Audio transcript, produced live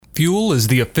Fuel is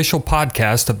the official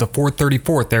podcast of the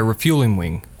 434th Air Refueling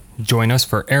Wing. Join us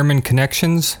for airman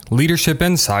connections, leadership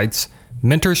insights,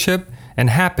 mentorship, and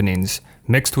happenings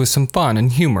mixed with some fun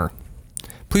and humor.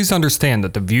 Please understand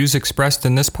that the views expressed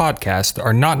in this podcast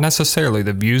are not necessarily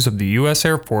the views of the U.S.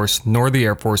 Air Force nor the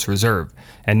Air Force Reserve,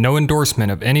 and no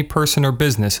endorsement of any person or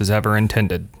business is ever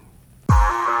intended.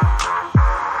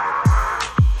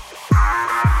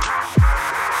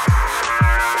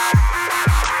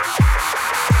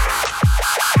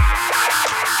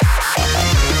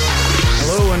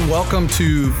 Welcome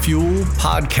to Fuel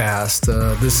Podcast.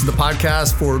 This is the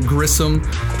podcast for Grissom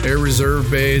Air Reserve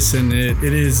Base, and it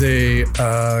is a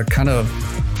kind of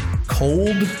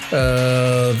cold,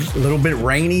 a little bit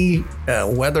rainy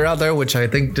weather out there, which I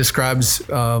think describes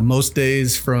most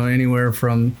days from anywhere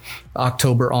from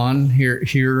October on here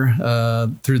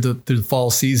through the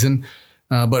fall season.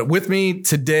 But with me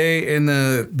today in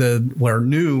our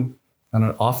new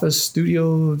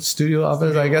studio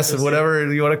office, I guess,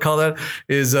 whatever you want to call that,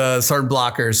 is Sergeant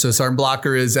Blocker. So Sergeant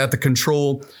Blocker is at the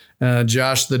control.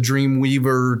 Josh, the Dream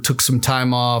Weaver, took some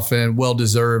time off and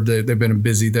well-deserved. They've been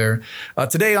busy there.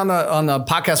 Today on the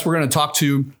podcast, we're going to talk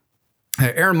to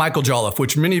Erin Michael Jolliffe,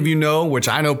 which many of you know, which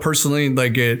I know personally.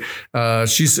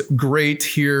 She's great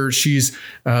here. She's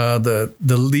the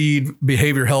lead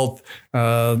behavior health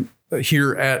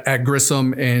here at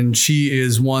Grissom, and she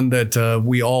is one that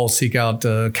we all seek out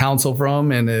counsel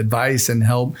from and advice and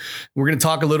help. We're going to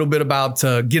talk a little bit about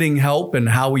getting help and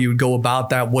how we would go about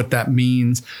that, what that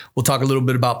means. We'll talk a little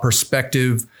bit about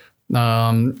perspective,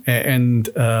 and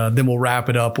then we'll wrap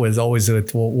it up with always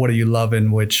what are you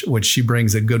loving, which she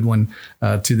brings a good one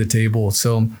to the table.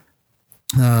 So,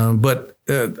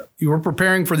 you were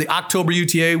preparing for the October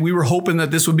UTA. We were hoping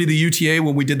that this would be the UTA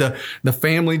when we did the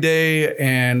family day,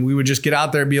 and we would just get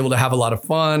out there and be able to have a lot of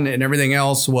fun and everything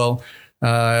else. Well,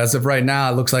 as of right now,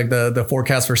 it looks like the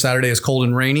forecast for Saturday is cold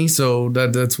and rainy. So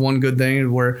that's one good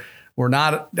thing. We're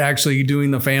not actually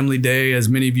doing the family day, as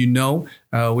many of you know.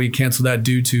 We canceled that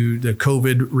due to the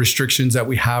COVID restrictions that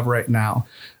we have right now.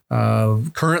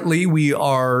 Currently, we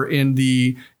are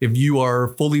if you are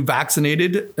fully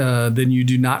vaccinated, then you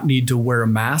do not need to wear a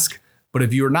mask. But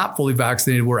if you are not fully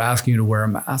vaccinated, we're asking you to wear a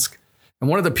mask. And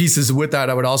one of the pieces with that,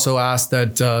 I would also ask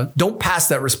that don't pass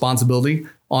that responsibility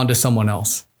on to someone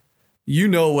else. You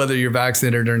know whether you're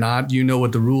vaccinated or not. You know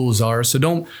what the rules are. So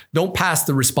don't pass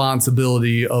the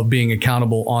responsibility of being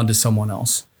accountable onto someone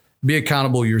else. Be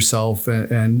accountable yourself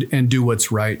and do what's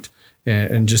right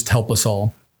and just help us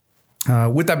all.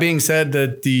 With that being said,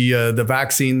 that the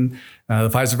vaccine, the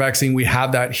Pfizer vaccine, we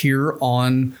have that here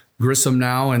on Grissom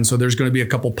now, and so there's going to be a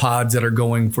couple pods that are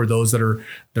going for those that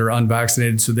are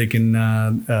unvaccinated, so they can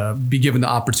be given the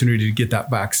opportunity to get that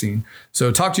vaccine.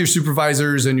 So talk to your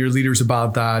supervisors and your leaders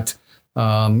about that,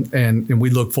 and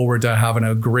we look forward to having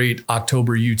a great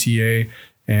October UTA,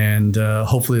 and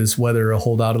hopefully this weather will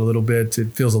hold out a little bit.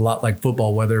 It feels a lot like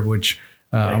football weather, which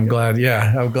I'm glad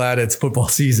it's football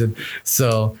season.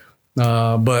 So.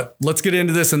 But let's get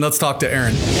into this and let's talk to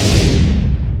Erin.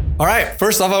 All right.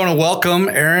 First off, I want to welcome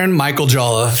Erin Michael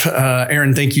Jolliffe.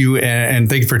 Erin, thank you. And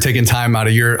thank you for taking time out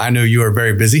of I know you are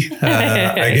very busy.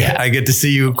 I get to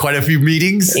see you quite a few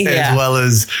meetings, as well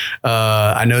as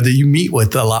I know that you meet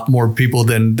with a lot more people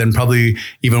than probably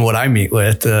even what I meet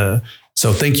with.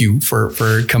 So thank you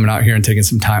for coming out here and taking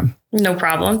some time. No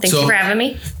problem. Thank you for having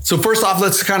me. So first off,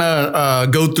 let's kind of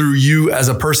go through you as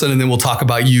a person, and then we'll talk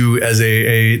about you as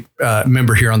a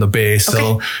member here on the base. Okay.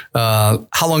 So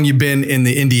how long you been in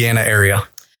the Indiana area?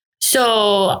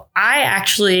 So I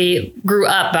actually grew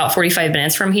up about 45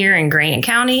 minutes from here in Grant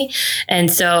County. And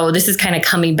so this is kind of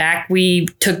coming back. We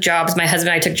took jobs. My husband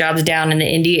and I took jobs down in the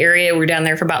Indy area. We were down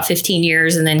there for about 15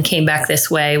 years and then came back this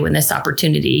way when this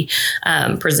opportunity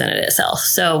presented itself.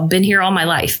 So been here all my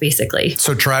life, basically.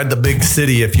 So tried the big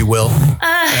city, if you will.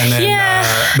 And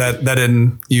then that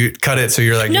didn't, you cut it. So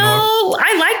you're like, no,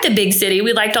 I liked the big city.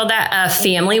 We liked all that.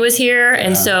 Family was here.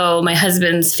 And so my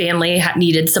husband's family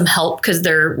needed some help because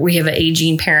we have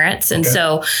aging parents. And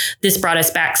so this brought us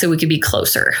back so we could be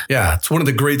closer. Yeah. It's one of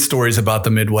the great stories about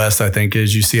the Midwest, I think,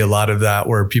 is you see a lot of that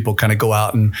where people kind of go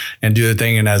out and do the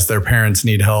thing. And as their parents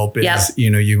need help,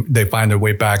 they find their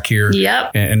way back here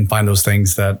and find those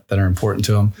things that are important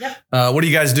to them. Yep. What do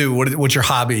you guys do? What's your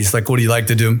hobbies? Like, what do you like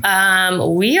to do?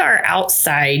 We are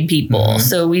outside people. Mm-hmm.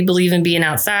 So we believe in being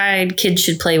outside. Kids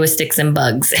should play with sticks and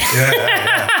bugs.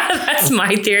 Yeah. That's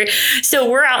my theory. So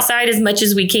we're outside as much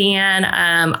as we can.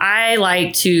 I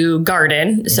like to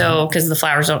garden. So, because the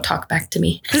flowers don't talk back to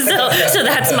me. So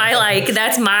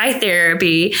that's my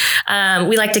therapy.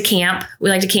 We like to camp.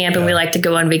 And we like to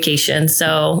go on vacation.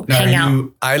 So hang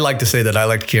out. I like to say that I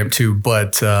like to camp too,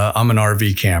 but I'm an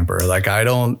RV camper. Like I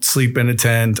don't sleep in a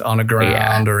tent on a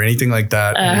ground or anything like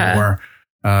that anymore.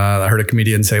 I heard a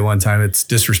comedian say one time, it's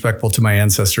disrespectful to my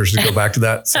ancestors to go back to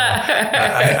that. So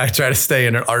I try to stay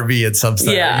in an RV at some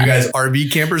site. Yeah. Are you guys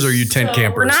RV campers or are you tent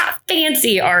campers? We're not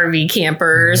fancy RV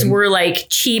campers. We're like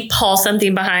cheap, haul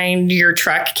something behind your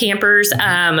truck campers.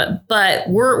 But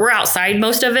we're outside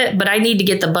most of it, but I need to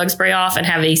get the bug spray off and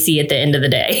have AC at the end of the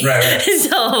day. Right.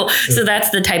 So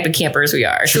that's the type of campers we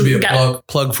are. Should be a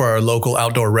plug for our local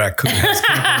outdoor rec who has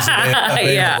campers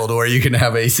available to where you can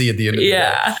have AC at the end of the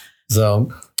day.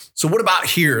 So what about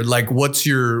here? Like, what's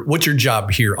your job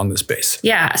here on this base?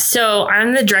 Yeah. So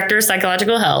I'm the director of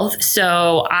psychological health.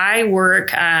 So I work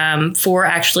for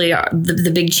actually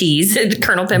the big cheese,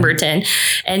 Colonel Pemberton.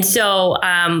 And so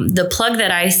the plug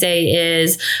that I say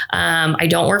is I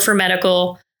don't work for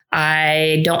medical.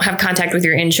 I don't have contact with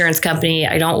your insurance company.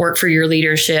 I don't work for your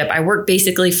leadership. I work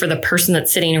basically for the person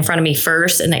that's sitting in front of me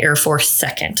first and the Air Force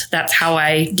second. That's how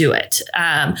I do it.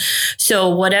 So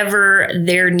whatever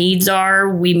their needs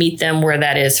are, we meet them where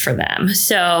that is for them.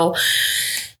 So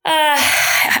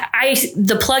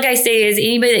the plug I say is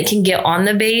anybody that can get on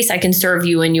the base, I can serve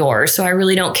you and yours. So I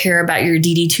really don't care about your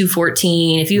DD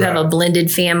 214. If you have a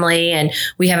blended family and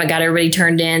we haven't got everybody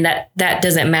turned in, that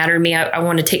doesn't matter to me. I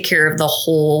want to take care of the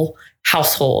whole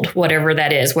household, whatever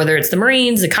that is, whether it's the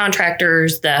Marines, the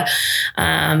contractors, the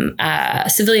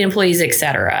civilian employees,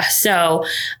 etc. So,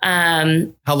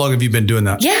 how long have you been doing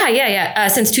that? Yeah.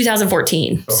 Since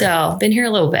 2014. Okay. So been here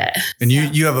a little bit. And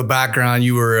you have a background.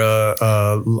 You were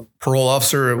a parole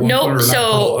officer at one point? Nope.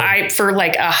 So for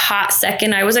like a hot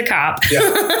second, I was a cop. Yeah.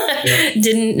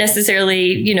 Didn't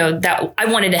necessarily, that I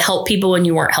wanted to help people and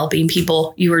you weren't helping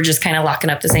people. You were just kind of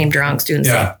locking up the same drunks doing the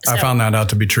same. Yeah, I found that out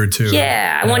to be true too.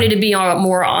 Yeah. I wanted to be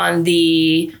more on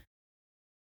the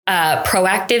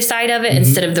proactive side of it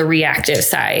instead of the reactive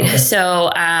side. Okay.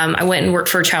 So I went and worked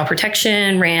for Child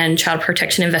Protection, ran child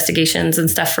protection investigations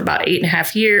and stuff for about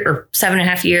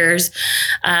 7.5 years.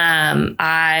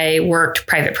 I worked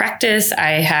private practice.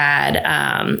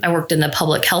 I worked in the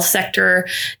public health sector,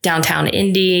 downtown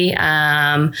Indy,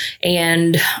 and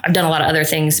I've done a lot of other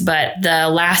things. But the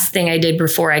last thing I did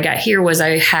before I got here was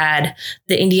I had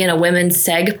the Indiana Women's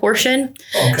SEG portion.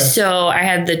 Okay. So I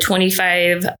had the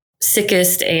 25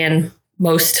 sickest and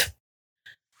most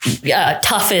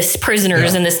toughest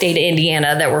prisoners in the state of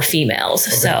Indiana that were females.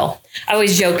 Okay. So I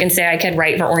always joke and say I could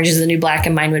write for Orange is the New Black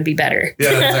and mine would be better.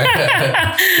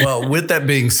 Yeah, well, with that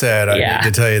being said, I need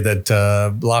to tell you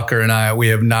that Blocker and I, we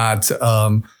have not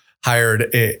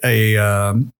hired a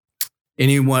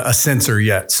censor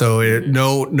yet. So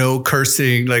no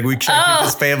cursing. Like we try to keep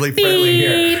this family friendly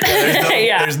here.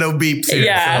 There's no beeps here.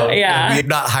 So we have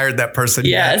not hired that person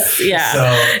yet. Yeah.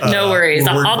 So, no worries.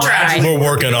 I'll try. We're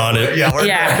working on it.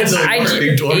 I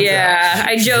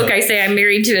joke. I say I'm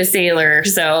married to a sailor,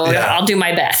 so I'll do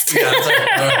my best.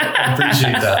 I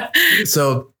appreciate that.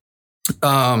 So,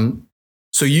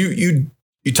 so you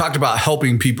talked about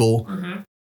helping people. Mm-hmm.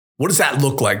 What does that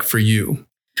look like for you?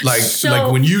 Like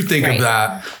when you think of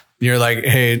that, you're like,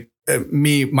 hey,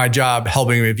 my job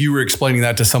helping. If you were explaining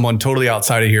that to someone totally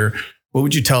outside of here, what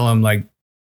would you tell them? Like,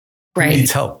 who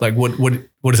needs help? Like, what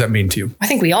does that mean to you? I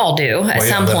think we all do at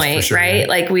some point, sure, right? Yeah.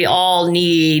 Like we all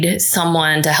need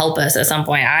someone to help us at some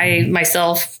point. I,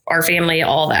 myself, our family,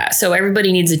 all that. So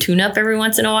everybody needs a tune up every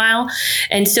once in a while.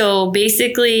 And so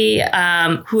basically,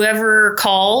 whoever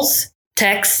calls,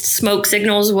 text, smoke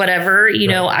signals, whatever,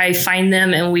 I find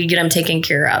them and we get them taken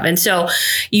care of. And so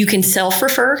you can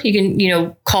self-refer. You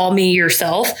can, call me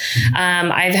yourself.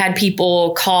 I've had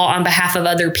people call on behalf of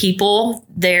other people.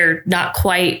 They're not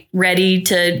quite ready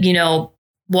to,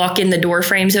 walk in the door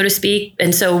frame, so to speak.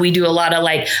 And so we do a lot of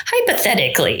like,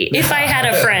 hypothetically, if I had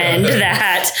a friend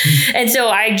that, and so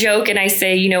I joke and I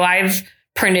say, I've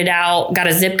got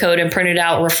a zip code and printed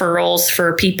out referrals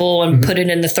for people and put it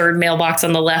in the third mailbox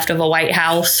on the left of a White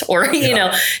House or,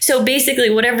 so basically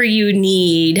whatever you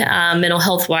need, mental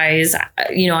health wise,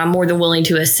 I'm more than willing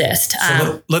to assist.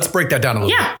 So let's break that down a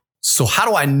little bit. So how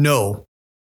do I know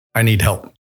I need help?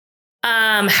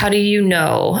 How do you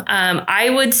know?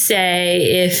 I would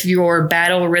say if your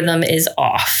battle rhythm is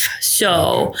off.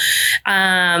 So,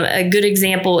 a good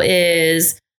example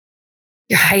is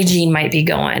your hygiene might be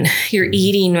going, your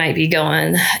eating might be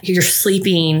going, you're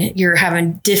sleeping, you're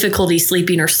having difficulty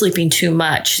sleeping or sleeping too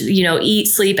much, eat,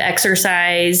 sleep,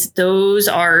 exercise. Those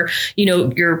are,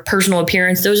 your personal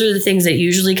appearance. Those are the things that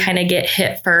usually kind of get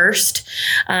hit first.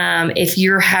 If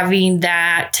you're having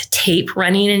that tape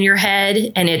running in your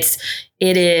head and it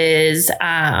is,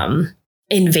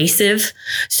 invasive.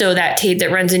 So that tape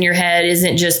that runs in your head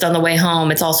isn't just on the way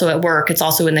home. It's also at work. It's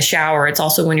also in the shower. It's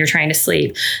also when you're trying to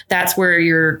sleep. That's where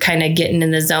you're kind of getting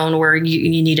in the zone where you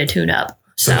need a tune up.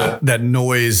 So that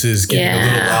noise is getting a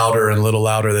little louder and a little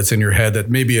louder that's in your head that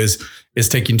maybe is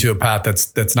taking to a path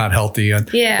that's not healthy. And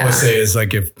what I say is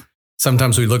like, if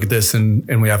sometimes we look at this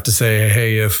and we have to say,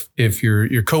 hey, if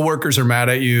your coworkers are mad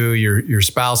at you, your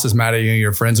spouse is mad at you,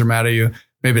 your friends are mad at you,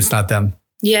 maybe it's not them.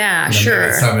 Yeah,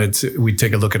 sure. We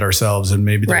take a look at ourselves and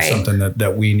maybe there's something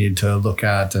that we need to look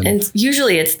at. And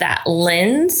usually it's that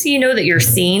lens, that you're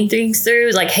seeing things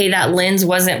through. Like, hey, that lens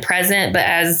wasn't present, but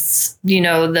as,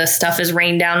 the stuff is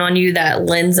rained down on you, that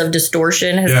lens of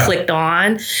distortion has clicked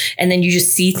on. And then you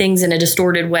just see things in a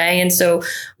distorted way. And so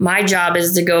my job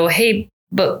is to go, hey,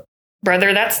 but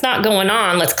brother, that's not going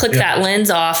on. Let's click that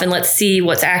lens off and let's see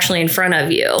what's actually in front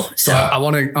of you. So I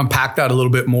want to unpack that a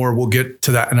little bit more. We'll get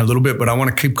to that in a little bit, but I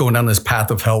want to keep going down this path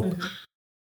of help. Mm-hmm.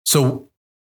 So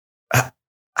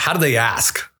how do they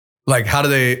ask? Like, how do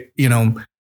they,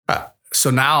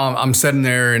 so now I'm sitting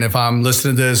there and if I'm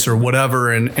listening to this or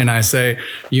whatever, and I say,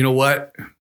 you know what,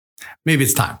 maybe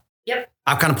it's time. Yep.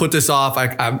 I've kind of put this off.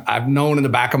 I've known in the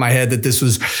back of my head that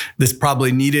this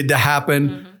probably needed to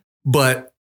happen, but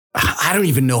I don't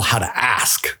even know how to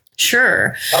ask.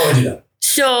 Sure. How would I do that?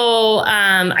 So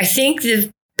I think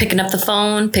picking up the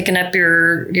phone, picking up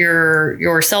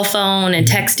your cell phone and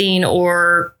texting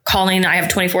or calling. I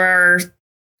have 24-hour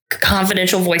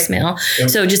confidential voicemail. Yep.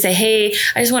 So just say, hey,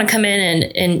 I just want to come in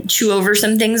and chew over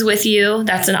some things with you.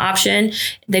 That's an option.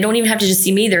 They don't even have to just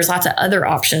see me. There's lots of other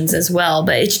options as well.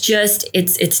 But it's just,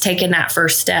 it's taking that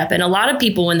first step. And a lot of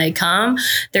people, when they come,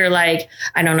 they're like,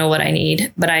 I don't know what I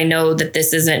need, but I know that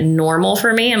this isn't normal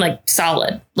for me. I'm like,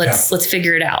 solid. Let's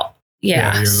figure it out.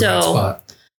 Yeah. So,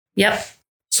 yep.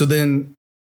 So then,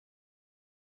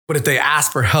 but if they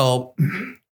ask for help,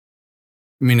 I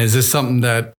mean, is this something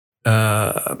that,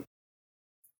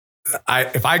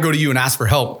 if I go to you and ask for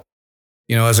help,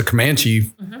 as a command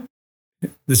chief,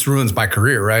 this ruins my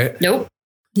career, right? Nope.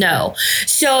 No.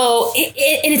 So,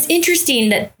 and it's interesting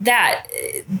that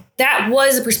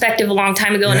was a perspective a long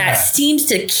time ago, and that seems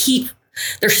to keep.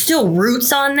 There's still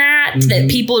roots on that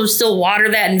people still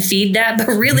water that and feed that, but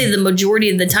really the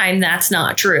majority of the time that's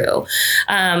not true.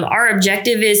 Our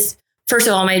objective is. First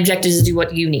of all, my objective is to do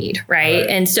what you need, right?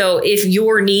 And so if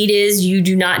your need is you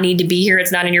do not need to be here,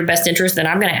 it's not in your best interest, then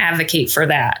I'm going to advocate for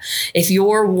that. If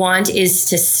your want is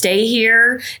to stay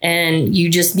here and you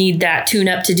just need that tune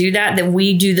up to do that, then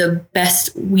we do the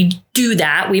best. We do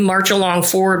that. We march along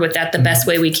forward with that the best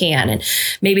way we can. And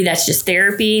maybe that's just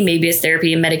therapy. Maybe it's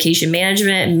therapy and medication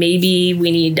management. Maybe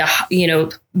we need to,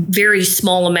 very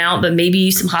small amount, but maybe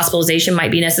some hospitalization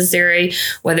might be necessary,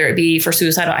 whether it be for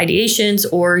suicidal ideations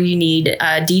or you need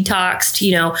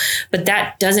detoxed, but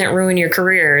that doesn't ruin your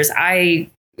careers.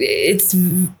 It's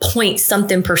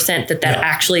 0.something% that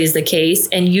actually is the case.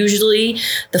 And usually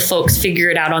the folks figure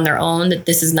it out on their own that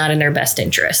this is not in their best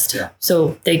interest. Yeah.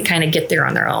 So they kind of get there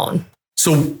on their own.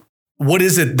 So what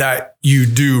is it that you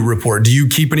do report? Do you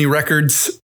keep any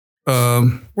records?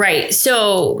 Right.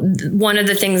 So one of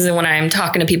the things that when I'm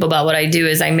talking to people about what I do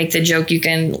is I make the joke, you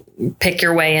can pick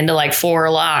your way into like 4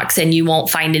 locks and you won't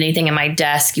find anything in my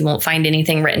desk. You won't find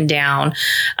anything written down.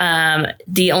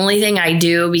 The only thing I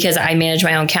do, because I manage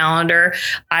my own calendar,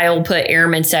 I'll put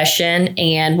airman session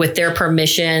and with their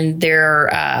permission,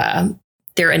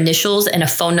 their initials and a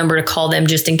phone number to call them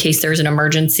just in case there's an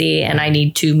emergency and I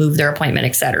need to move their appointment,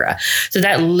 et cetera. So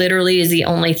that literally is the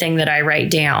only thing that I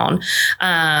write down.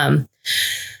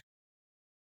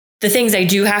 The things I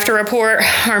do have to report: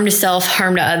 harm to self,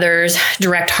 harm to others,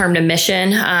 direct harm to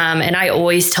mission. And I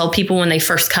always tell people when they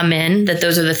first come in that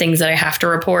those are the things that I have to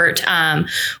report.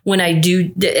 When I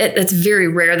do, it's very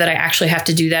rare that I actually have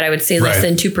to do that. I would say less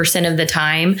than 2% of the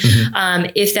time.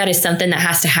 If that is something that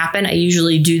has to happen, I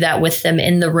usually do that with them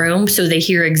in the room so they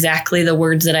hear exactly the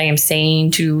words that I am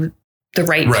saying to the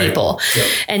right people. Yep.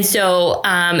 And so,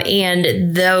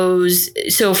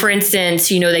 so for instance,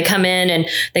 they come in and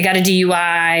they got a DUI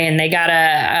and they got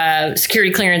a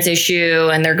security clearance issue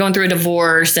and they're going through a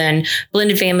divorce and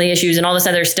blended family issues and all this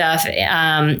other stuff.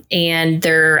 And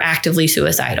they're actively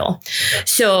suicidal. Okay.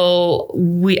 So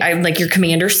like your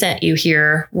commander sent you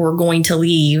here, we're going to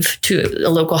leave to a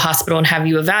local hospital and have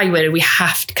you evaluated. We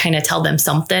have to kind of tell them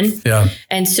something. Yeah.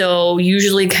 And so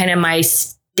usually kind of my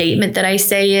statement that I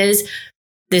say is,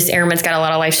 this airman's got a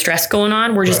lot of life stress going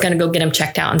on. We're just going to go get them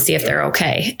checked out and see if they're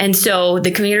okay. And so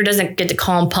the commander doesn't get to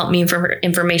call and pump me for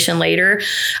information later.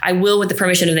 I will, with the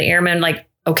permission of the airman, like,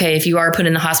 okay, if you are put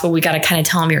in the hospital, we got to kind of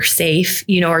tell them you're safe.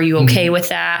 Are you okay with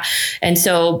that? And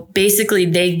so basically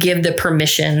they give the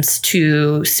permissions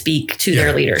to speak to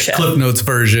their leadership. Cliff Notes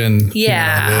version.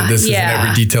 Yeah. This is in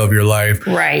every detail of your life.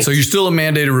 Right. So you're still a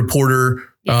mandated reporter.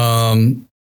 Yes.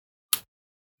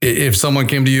 If someone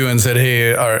came to you and said,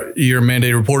 hey, you're a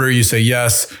mandated reporter, you say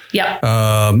yes. Yeah.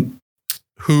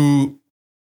 Who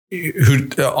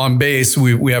on base,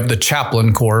 we have the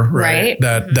chaplain corps, right?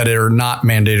 That are not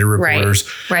mandated reporters.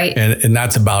 Right. And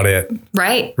that's about it.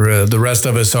 Right. The rest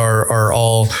of us are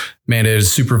all mandated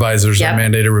supervisors or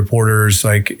mandated reporters.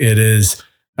 Like it is,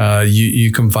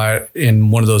 you confide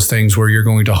in one of those things where you're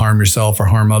going to harm yourself or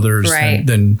harm others. Right.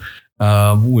 Then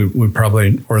we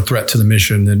probably, or a threat to the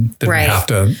mission, then we have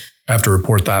to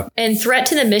report that. And threat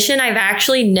to the mission, I've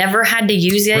actually never had to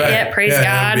use it yet. Praise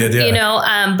God.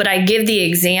 But I give the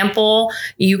example.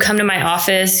 You come to my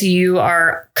office, you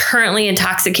are currently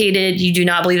intoxicated. You do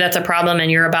not believe that's a problem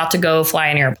and you're about to go fly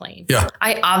an airplane. Yeah.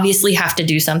 I obviously have to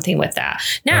do something with that.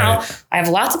 Now, I have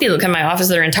lots of people that come to my office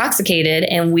that are intoxicated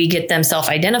and we get them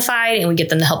self-identified and we get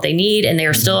them the help they need. And they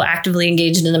are still actively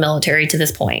engaged in the military to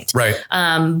this point. Right.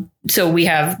 So we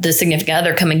have the significant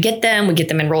other come and get them. We get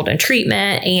them enrolled in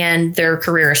treatment and their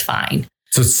career is fine.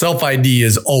 So self-ID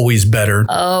is always better.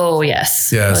 Oh,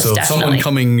 yes. Yeah. So someone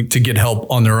coming to get help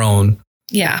on their own.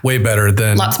 Yeah. Way better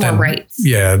than lots more rights.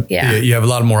 Yeah. You have a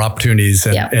lot more opportunities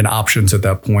and options at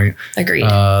that point. Agreed.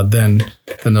 Than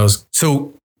those.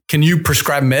 So can you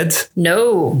prescribe meds?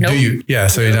 No. Do you? Yeah.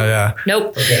 So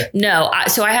Nope. Okay. No.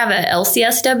 So I have a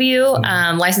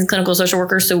LCSW, licensed clinical social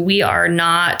worker. So we are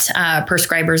not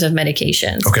prescribers of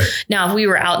medications. Okay. Now, if we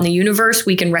were out in the universe,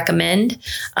 we can recommend,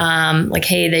 like,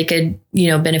 hey, they could,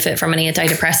 benefit from an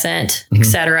antidepressant, et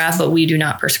cetera, but we do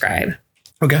not prescribe.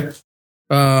 Okay.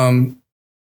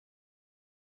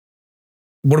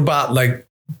 What about like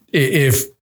if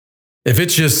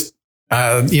it's just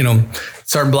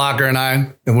Sergeant Blocker and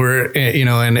I, and we're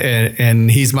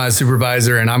and he's my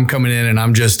supervisor, and I'm coming in and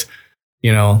I'm just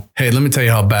hey, let me tell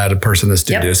you how bad a person this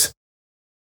dude is.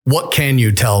 What can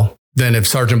you tell then if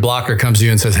Sergeant Blocker comes to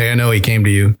you and says, hey, I know he came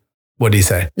to you? What do you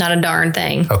say? Not a darn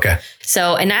thing. Okay.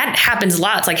 So, and that happens a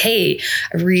lot. It's like, hey,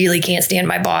 I really can't stand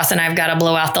my boss and I've got to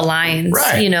blow out the lines,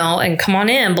 and come on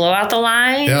in, blow out the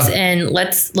lines and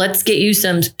let's get you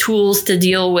some tools to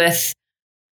deal with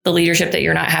the leadership that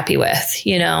you're not happy with,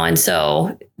 and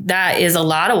so that is a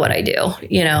lot of what I do,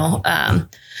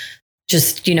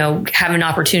 just, have an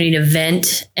opportunity to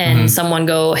vent and someone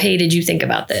go, hey, did you think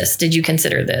about this? Did you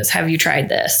consider this? Have you tried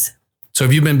this? So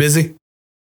have you been busy?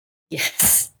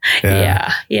 Yes.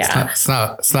 Yeah. It's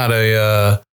not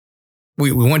a,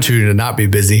 we want you to not be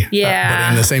busy. Yeah. But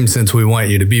in the same sense, we want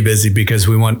you to be busy because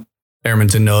we want airmen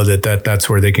to know that's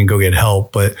where they can go get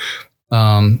help. But,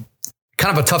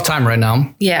 kind of a tough time right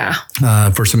now. Yeah.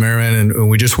 For some airmen. And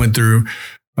we just went through,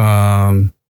 a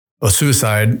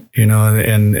suicide,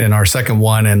 and our second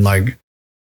one in like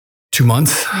 2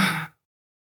 months. How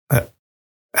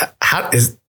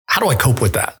do I cope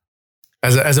with that?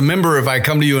 As a member, if I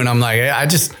come to you and I'm like, hey,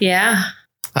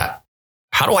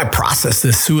 how do I process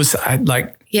this suicide?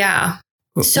 Like,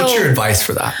 what's your advice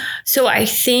for that? So I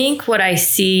think what I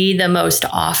see the most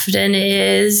often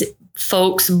is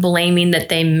folks blaming that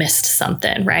they missed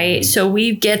something, right? So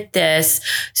we get this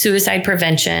suicide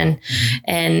prevention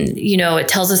and, it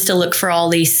tells us to look for all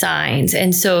these signs.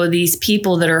 And so these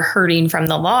people that are hurting from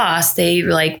the loss, they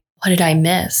like, what did I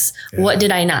miss? Yeah. What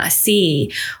did I not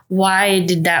see? Why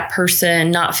did that person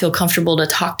not feel comfortable to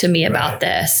talk to me about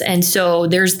this? And so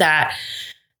there's that,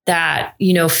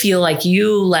 feel like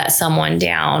you let someone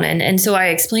down. And so I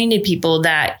explained to people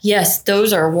that, yes,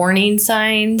 those are warning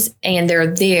signs and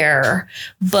they're there,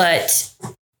 but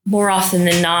more often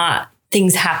than not,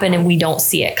 things happen and we don't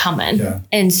see it coming. Yeah.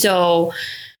 And so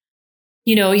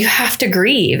you have to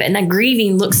grieve, and that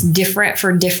grieving looks different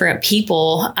for different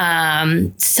people.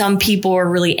 Some people are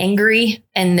really angry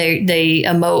and they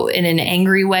emote in an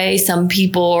angry way. Some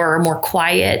people are more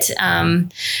quiet.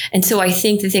 And so I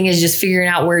think the thing is just figuring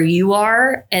out where you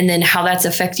are and then how that's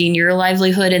affecting your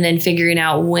livelihood, and then figuring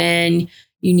out when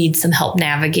you need some help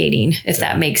navigating, if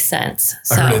that makes sense.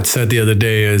 I heard it said the other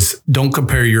day is don't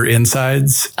compare your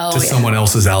insides to someone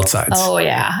else's outsides. Oh,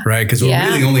 yeah. Right? Because we're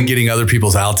really only getting other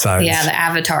people's outsides. Yeah, the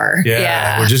avatar.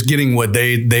 Yeah. We're just getting what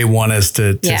they want us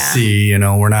to see.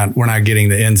 We're not getting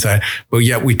the inside, but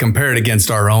yet we compare it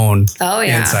against our own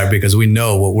inside because we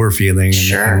know what we're feeling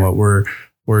and what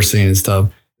we're seeing and stuff.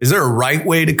 Is there a right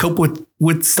way to cope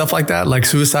with stuff like that, like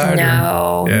suicide?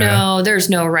 No, there's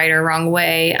no right or wrong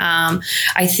way.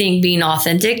 I think being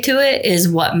authentic to it is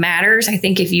what matters. I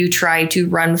think if you try to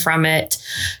run from it,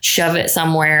 shove it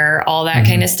somewhere, all that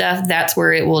kind of stuff, that's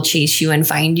where it will chase you and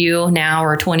find you now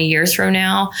or 20 years from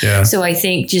now. Yeah. So I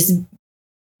think just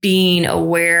being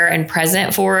aware and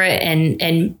present for it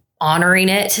and honoring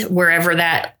it wherever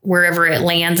it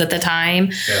lands at the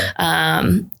time. Yeah.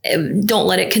 Don't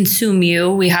let it consume you.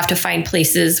 We have to find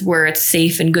places where it's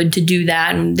safe and good to do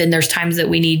that. And then there's times that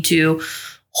we need to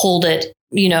hold it,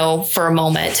 for a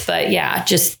moment. But yeah,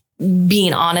 just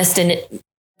being honest and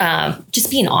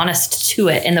just being honest to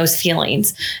it and those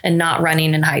feelings and not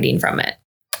running and hiding from it.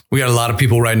 We got a lot of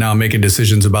people right now making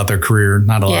decisions about their career.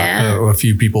 Not a lot, a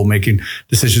few people making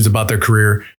decisions about their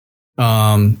career.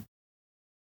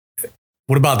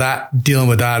 What about that? Dealing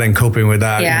with that and coping with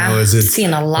that? Yeah, is it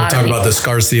seeing a lot. Talk about the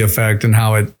scarcity effect and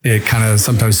how it kind of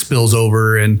sometimes spills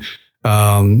over, and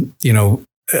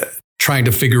trying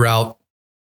to figure out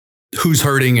who's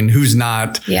hurting and who's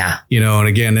not. Yeah. And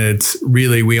again, it's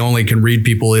really we only can read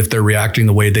people if they're reacting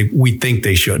the way we think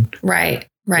they should. Right.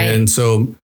 Right. And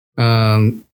so,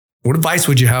 what advice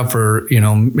would you have for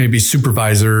maybe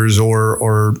supervisors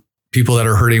or people that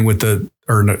are hurting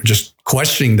or just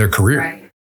questioning their career? Right.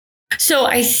 So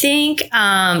I think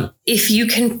if you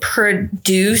can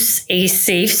produce a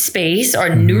safe space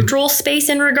or neutral space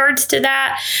in regards to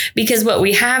that, because what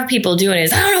we have people doing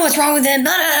is, I don't know what's wrong with them.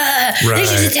 They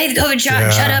should just take the COVID shot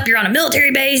and shut up. You're on a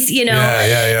military base,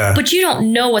 Yeah. But you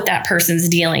don't know what that person's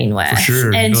dealing with. For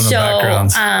sure. And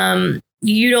so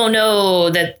you don't know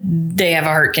that they have a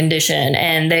heart condition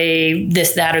and they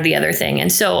this, that, or the other thing.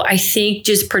 And so I think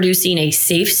just producing a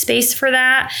safe space for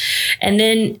that, and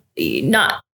then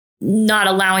not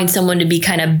allowing someone to be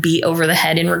kind of beat over the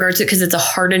head in regards to it, because it's a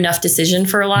hard enough decision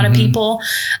for a lot of people.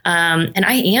 And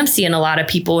I am seeing a lot of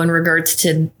people in regards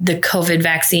to the COVID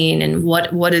vaccine and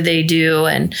what do they do?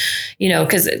 And,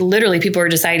 because literally people are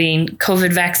deciding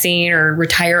COVID vaccine or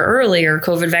retire early, or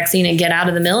COVID vaccine and get out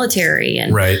of the military.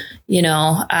 And,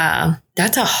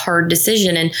 that's a hard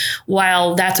decision. And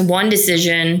while that's one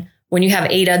decision, when you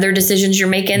have 8 other decisions you're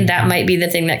making, that might be the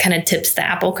thing that kind of tips the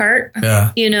apple cart,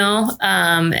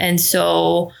 and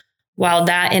so while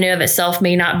that in and of itself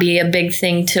may not be a big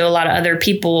thing to a lot of other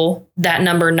people, that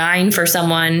number 9 for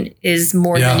someone is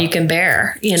more than you can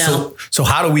bear, So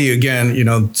how do we, again,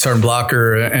 Sergeant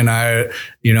Blocker and I,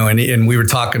 and we were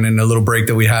talking in a little break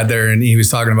that we had there, and he was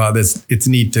talking about this. It's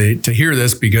neat to hear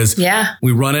this because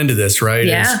we run into this, right?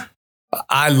 Yeah.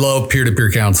 I love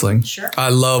peer-to-peer counseling. Sure.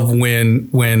 I love when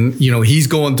he's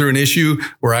going through an issue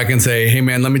where I can say, hey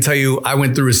man, let me tell you, I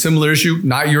went through a similar issue,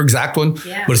 not your exact one,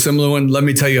 but a similar one. Let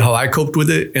me tell you how I coped with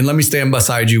it, and let me stand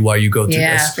beside you while you go through this.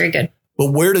 Yeah, very good.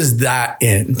 But where does that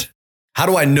end? How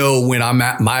do I know when I'm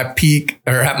at my peak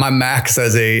or at my max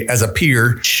as a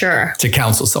peer to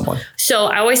counsel someone? So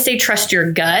I always say, trust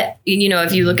your gut.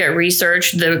 If you look at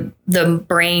research, the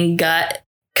brain gut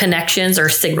connections are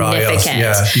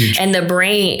significant, and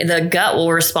the gut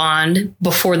will respond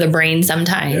before the brain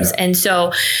sometimes. And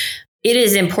so it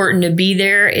is important to be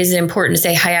there. It is important to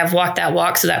say, hey, I've walked that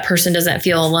walk, so that person doesn't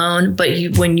feel alone. But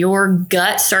when your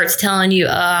gut starts telling you,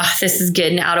 this is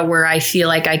getting out of where I feel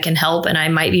like I can help and I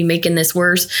might be making this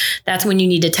worse, that's when you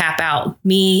need to tap out.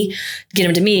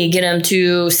 Get them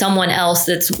to someone else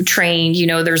that's trained.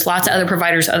 There's lots of other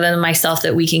providers other than myself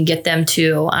that we can get them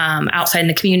to outside in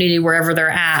the community, wherever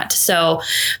they're at. So,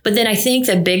 but then I think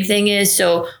the big thing is,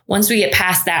 so once we get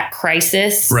past that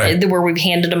crisis where we've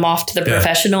handed them off to the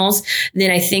professionals,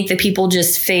 then I think that people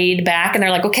just fade back and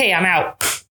they're like, okay, I'm out,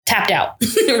 tapped out.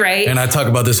 Right. And I talk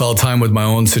about this all the time with my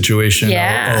own situation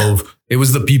of it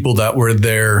was the people that were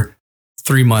there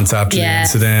 3 months after the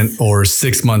incident, or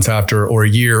 6 months after, or a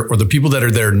year, or the people that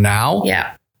are there now,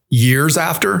 years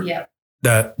after,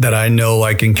 that I know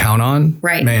I can count on.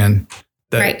 Right. Man,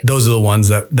 Those are the ones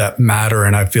that matter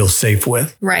and I feel safe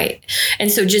with. Right.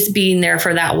 And so just being there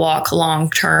for that walk long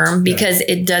term, because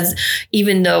it does,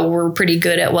 even though we're pretty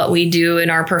good at what we do in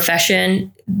our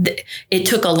profession, it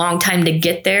took a long time to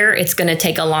get there. It's going to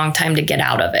take a long time to get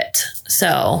out of it.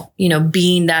 So,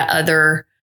 being that other,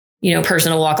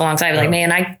 person to walk alongside, like,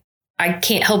 man, I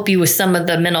can't help you with some of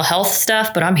the mental health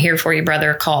stuff, but I'm here for you,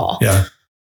 brother. Call. Yeah.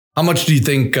 How much do you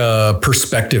think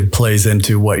perspective plays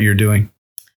into what you're doing?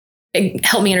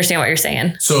 Help me understand what you're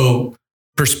saying. So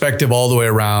perspective all the way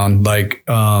around, like,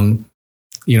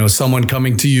 someone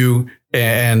coming to you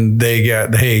and they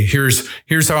get, hey, here's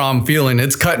how I'm feeling.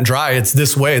 It's cut and dry. It's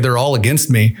this way. They're all against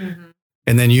me. Mm-hmm.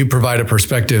 And then you provide a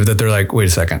perspective that they're like, wait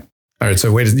a second. All right.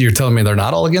 So you're telling me they're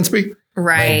not all against me?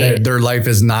 Right. Their life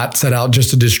is not set out just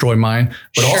to destroy mine,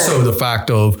 but also the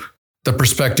fact of the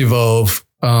perspective of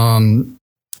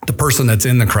the person that's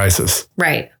in the crisis.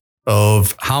 Right.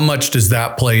 Of how much does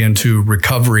that play into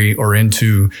recovery or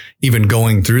into even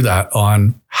going through that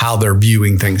on how they're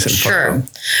viewing things in front of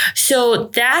them? So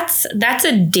that's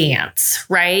a dance,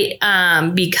 right?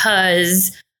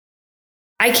 Because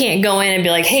I can't go in and be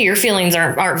like, hey, your feelings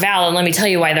aren't valid. Let me tell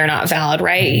you why they're not valid,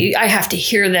 right? Mm-hmm. I have to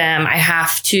hear them. I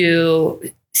have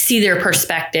to see their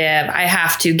perspective. I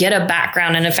have to get a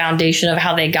background and a foundation of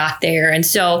how they got there. And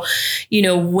so,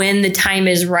 when the time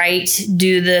is right,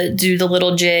 do the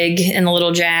little jig and the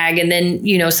little jag, and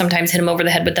then, sometimes hit them over the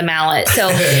head with the mallet. So,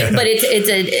 but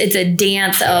it's a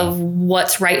dance of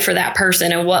what's right for that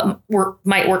person, and what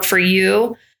might work for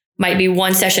you. Might be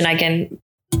one session I can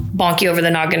bonk you over the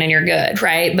noggin and you're good,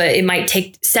 right? But it might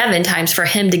take 7 times for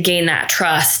him to gain that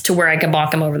trust to where I can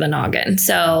bonk him over the noggin.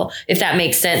 So if that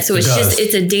makes sense. So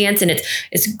it's a dance, and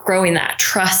it's growing that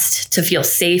trust to feel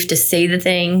safe to say the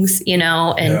things,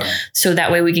 so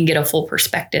that way we can get a full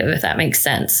perspective, if that makes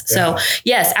sense. Yeah. So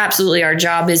yes, absolutely. Our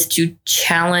job is to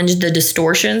challenge the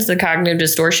distortions, the cognitive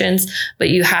distortions, but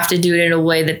you have to do it in a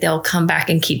way that they'll come back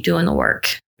and keep doing the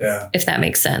work. Yeah. If that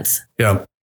makes sense. Yeah.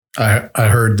 I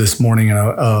heard this morning in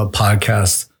a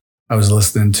podcast I was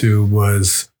listening to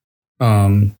was,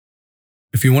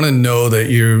 if you want to know that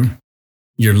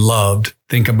you're loved,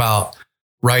 think about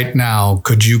right now,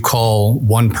 could you call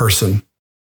one person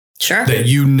Sure. that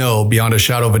beyond a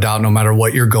shadow of a doubt, no matter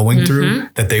what you're going through,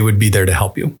 that they would be there to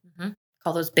help you?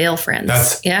 Call those bail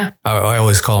friends. I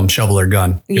always call them shovel or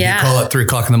gun. If you call at 3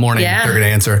 o'clock in the morning, they're going to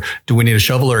answer, do we need a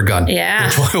shovel or a gun? Yeah.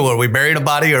 Which one, are we burying a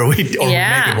body or we making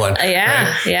one? Yeah.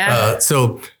 Right? Yeah.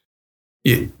 So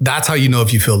that's how you know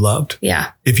if you feel loved.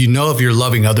 Yeah. If you know if you're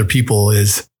loving other people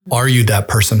are you that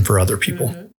person for other people?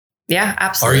 Mm-hmm. Yeah,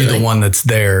 absolutely. Are you the one that's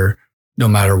there no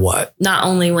matter what? Not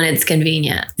only when it's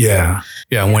convenient. Yeah.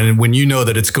 Yeah. When you know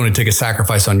that it's going to take a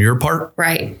sacrifice on your part.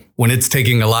 Right. When it's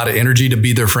taking a lot of energy to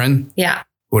be their friend. Yeah.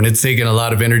 When it's taking a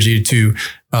lot of energy to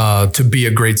be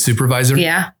a great supervisor.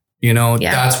 Yeah.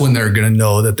 That's when they're going to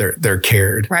know that they're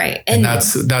cared. Right. And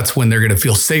that's when they're going to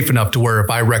feel safe enough to where if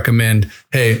I recommend,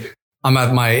 hey, I'm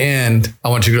at my end, I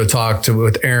want you to go talk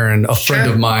with Aaron, a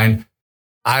friend of mine.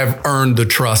 I've earned the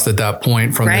trust at that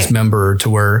point from this member to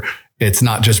where it's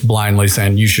not just blindly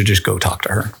saying you should just go talk to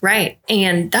her. Right.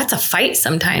 And that's a fight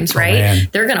sometimes, right?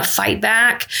 They're going to fight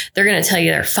back. They're going to tell you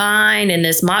they're fine. And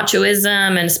this machoism,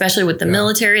 and especially with the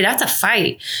military, that's a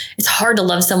fight. It's hard to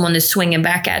love someone that's swinging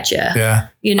back at you. Yeah.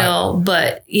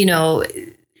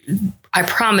 I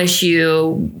promise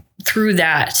you through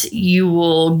that, you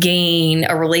will gain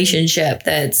a relationship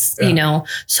that's,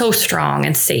 so strong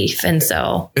and safe. And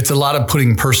so it's a lot of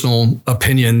putting personal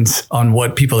opinions on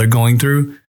what people are going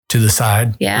through to the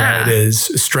side. Yeah. Right?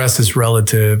 Stress is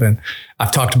relative. And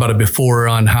I've talked about it before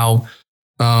on how,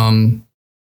 when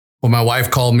my wife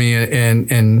called me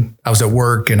and I was at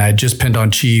work and I had just pinned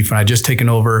on chief and I just taken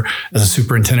over as a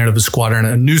superintendent of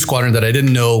a new squadron that I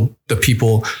didn't know the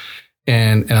people.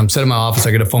 And I'm sitting in my office,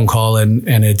 I get a phone call and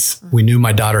we knew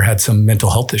my daughter had some mental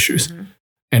health issues. Mm-hmm.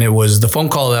 And it was the phone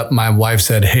call that my wife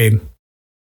said, hey,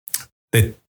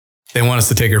 they want us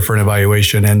to take her for an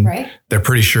evaluation. And they're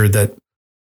pretty sure that,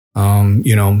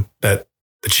 that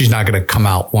she's not going to come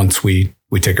out once we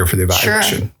take her for the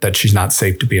evaluation, that she's not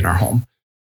safe to be in our home.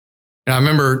 And I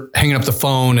remember hanging up the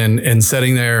phone and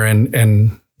sitting there and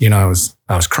I was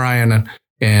crying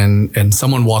and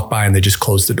someone walked by and they just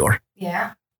closed the door.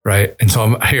 Yeah. Right. And so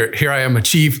I'm here I am, a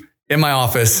chief in my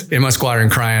office, in my squadron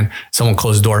crying. Someone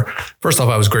closed the door. First off,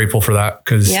 I was grateful for that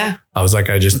because I was like,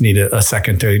 I just needed a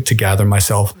second to gather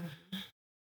myself. Mm-hmm.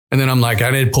 And then I'm like, I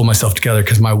need to pull myself together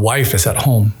because my wife is at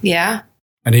home. Yeah.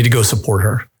 I need to go support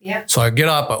her. Yeah. So I get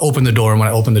up, I open the door. And when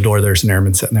I open the door, there's an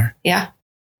airman sitting there. Yeah.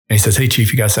 And he says, hey,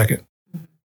 chief, you got a second?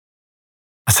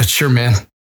 I said, sure, man.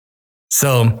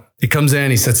 So he comes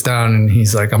in, he sits down and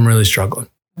he's like, I'm really struggling.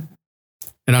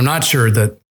 And I'm not sure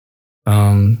that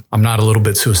I'm not a little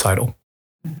bit suicidal.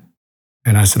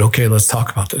 And I said, okay, let's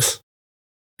talk about this.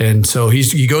 And so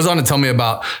he goes on to tell me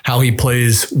about how he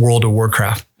plays World of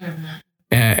Warcraft.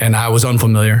 And I was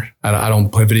unfamiliar. I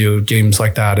don't play video games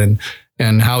like that.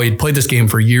 And how he'd played this game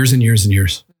for years and years and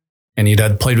years. And he'd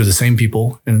had played with the same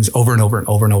people and over and over and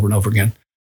over and over and over again.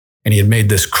 And he had made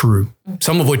this crew,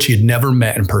 some of which he had never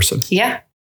met in person. Yeah.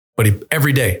 But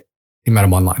every day he met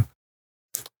them online.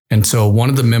 And so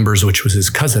one of the members, which was his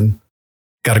cousin,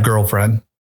 got a girlfriend.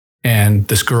 And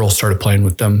this girl started playing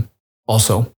with them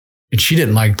also. And she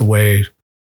didn't like the way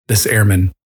this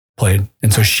airman played.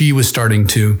 And so she was starting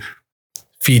to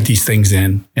feed these things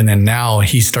in. And then now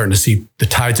he's starting to see the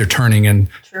tides are turning and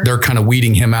they're kind of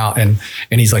weeding him out. And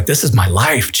he's like, this is my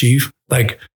life, Chief.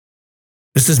 Like,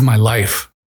 this is my life.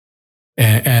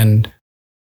 And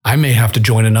I may have to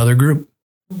join another group.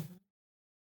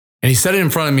 And he said it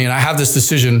in front of me, and I have this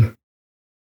decision.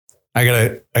 I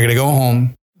gotta go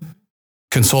home,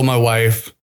 console my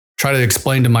wife, try to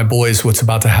explain to my boys what's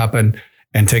about to happen,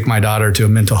 and take my daughter to a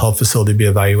mental health facility to be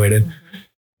evaluated.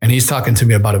 And he's talking to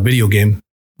me about a video game.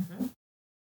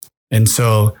 And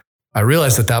so I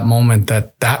realized at that moment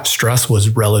that stress was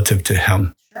relative to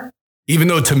him. Even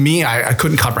though to me, I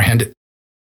couldn't comprehend it.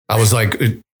 I was like,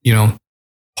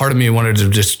 part of me wanted to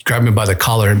just grab me by the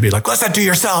collar and be like, let's not do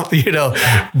yourself,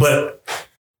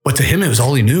 but to him, it was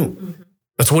all he knew.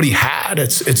 That's what he had.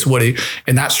 It's what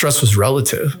and that stress was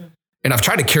relative. And I've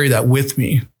tried to carry that with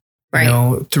me,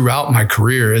 throughout my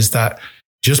career, is that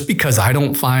just because I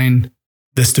don't find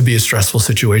this to be a stressful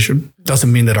situation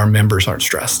doesn't mean that our members aren't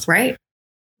stressed. Right.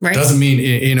 Doesn't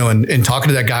mean, and talking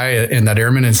to that guy and that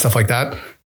airman and stuff like that,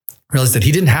 realized that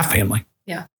he didn't have family.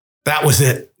 Yeah. That was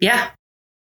it. Yeah.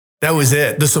 That was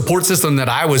it. The support system that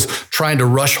I was trying to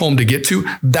rush home to get to,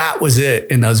 that was it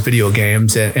in those video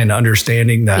games and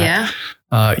understanding that,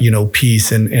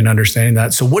 peace and understanding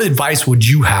that. So what advice would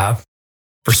you have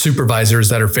for supervisors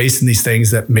that are facing these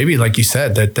things that maybe, like you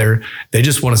said, that they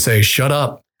just want to say, shut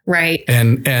up. Right.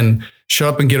 And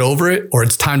shut up and get over it, or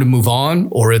it's time to move on,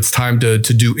 or it's time to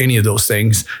do any of those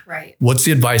things. Right. What's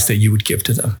the advice that you would give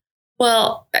to them?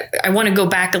 Well, I want to go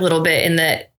back a little bit in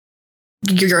that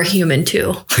you're a human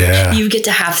too. Yeah. You get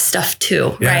to have stuff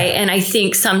too. Yeah. Right. And I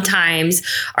think sometimes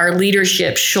our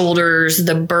leadership shoulders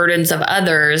the burdens of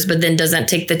others, but then doesn't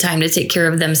take the time to take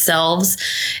care of themselves.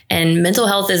 And mental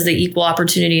health is the equal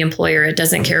opportunity employer. It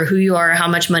doesn't care who you are, how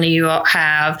much money you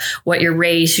have, what your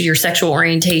race, your sexual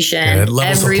orientation. Yeah, it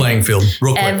levels the playing field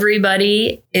real quick.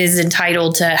 Everybody is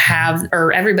entitled to have,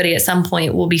 or everybody at some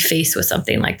point will be faced with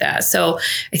something like that. So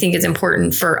I think it's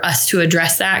important for us to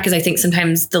address that, because I think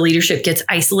sometimes the leadership gets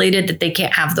isolated that they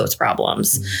can't have those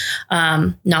problems.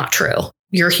 Not true.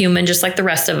 You're human just like the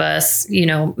rest of us.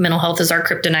 Mental health is our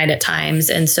kryptonite at times.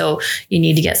 And so you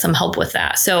need to get some help with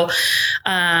that. So,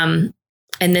 and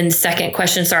then the second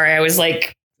question, sorry, I was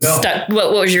like, stuck.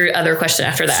 What was your other question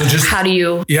after that? So how do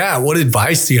you? Yeah. What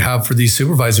advice do you have for these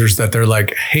supervisors that they're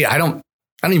like, hey, I don't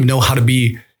even know how to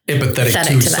be empathetic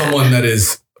to someone that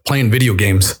is playing video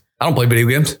games. I don't play video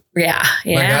games. Yeah.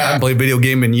 Yeah. Like, I haven't played video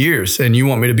game in years. And you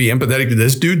want me to be empathetic to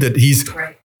this dude that he's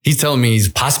telling me he's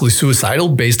possibly suicidal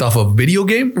based off of a video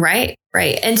game? Right.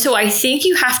 Right. And so I think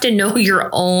you have to know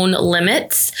your own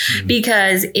limits,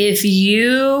 because if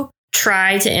you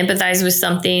try to empathize with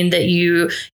something that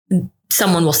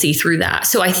someone will see through that.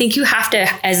 So I think you have to,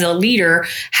 as a leader,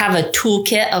 have a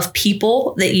toolkit of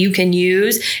people that you can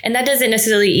use. And that doesn't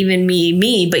necessarily even mean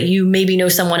me, but you maybe know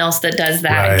someone else that does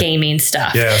that gaming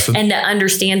stuff and that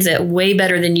understands it way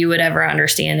better than you would ever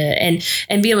understand it.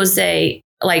 And be able to say,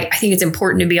 like, I think it's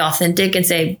important to be authentic and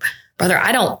say, brother,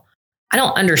 I don't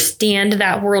understand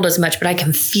that world as much, but I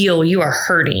can feel you are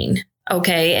hurting.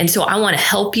 Okay. And so I want to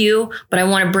help you, but I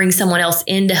want to bring someone else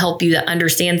in to help you that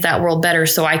understands that world better,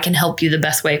 so I can help you the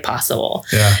best way possible.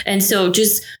 Yeah. And so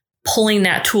just pulling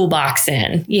that toolbox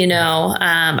in,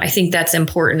 I think that's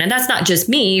important. And that's not just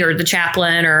me or the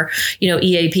chaplain or,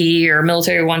 EAP or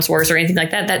military one source or anything like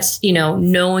that. That's,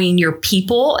 knowing your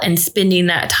people and spending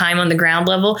that time on the ground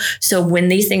level. So when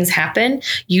these things happen,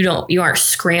 you aren't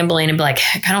scrambling and be like,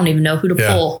 heck, I don't even know who to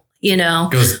pull.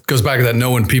 Goes back to that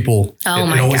knowing people. Oh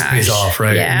my gosh. It always gosh. pays off,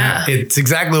 right? Yeah. It's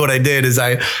exactly what I did. Is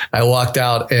I walked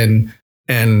out and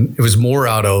it was more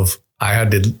out of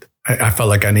I felt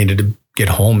like I needed to get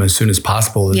home as soon as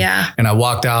possible. And I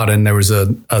walked out and there was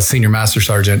a senior master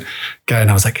sergeant guy, and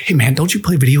I was like, hey man, don't you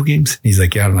play video games? And he's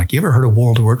like, yeah. I'm like, you ever heard of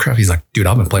World of Warcraft? He's like, dude,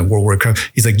 I've been playing World of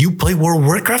Warcraft. He's like, you play World of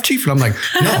Warcraft, Chief? And I'm like,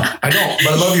 no, I don't,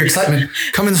 but I love your excitement.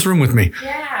 Come in this room with me.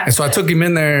 Yeah. And so I took him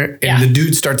in there, and the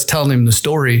dude starts telling him the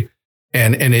story.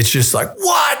 And it's just like,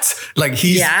 what? Like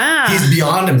he's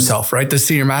beyond himself, right? The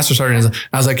senior master sergeant.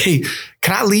 I was like, hey,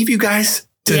 can I leave you guys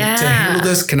to handle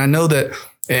this? Can I know that?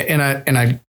 And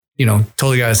I,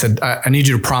 told the guy, I said, I need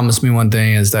you to promise me one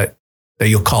thing is that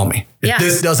you'll call me. If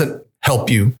this doesn't help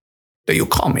you, that you'll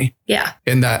call me. Yeah.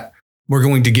 And that we're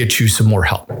going to get you some more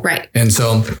help. Right. And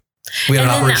so we had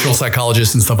an operational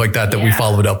psychologist and stuff like that we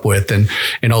followed up with and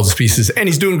all those pieces. And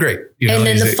he's doing great. And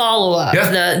then the follow up,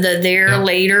 the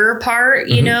later part,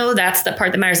 that's the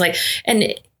part that matters. Like,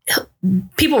 and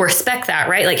people respect that,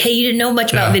 right? Like, hey, you didn't know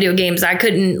much about video games. I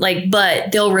couldn't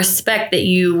but they'll respect that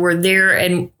you were there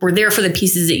and were there for the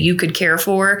pieces that you could care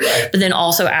for, but then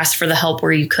also ask for the help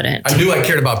where you couldn't. I knew I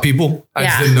cared about people. I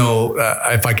just didn't know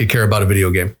if I could care about a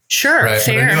video game. Sure. Right?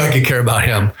 Fair. But I knew I could care about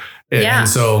him. And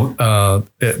so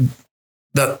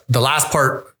the last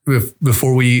part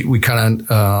before we kind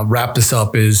of wrap this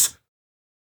up is,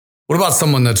 what about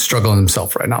someone that's struggling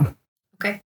himself right now?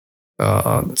 Okay.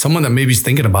 Someone that maybe is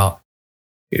thinking about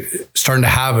starting to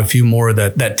have a few more of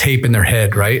that tape in their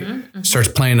head, right? Mm-hmm. Starts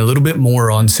playing a little bit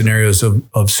more on scenarios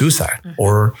of suicide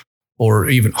or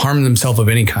even harming themselves of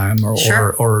any kind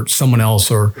or someone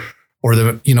else or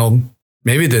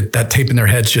maybe that tape in their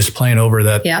head's just playing over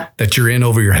that you're in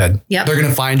over your head. Yep. They're going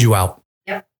to find you out.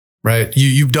 Yep. Right.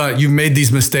 You've made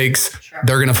these mistakes. Sure.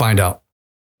 They're going to find out.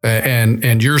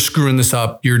 And you're screwing this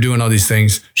up. You're doing all these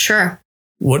things. Sure.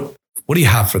 What do you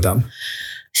have for them?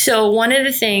 So one of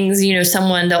the things,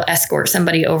 they'll escort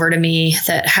somebody over to me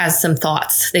that has some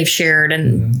thoughts they've shared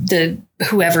and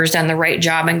whoever's done the right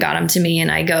job and got them to me.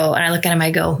 And I look at them,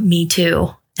 I go, me too.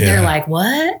 And they're like,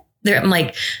 what? I'm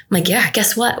like, yeah,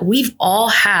 guess what? We've all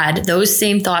had those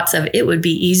same thoughts of it would be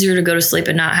easier to go to sleep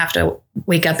and not have to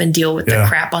wake up and deal with the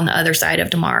crap on the other side of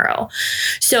tomorrow.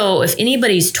 So if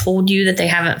anybody's told you that they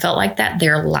haven't felt like that,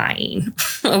 they're lying.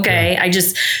 Okay. Yeah.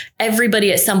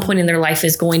 Everybody at some point in their life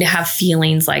is going to have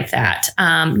feelings like that.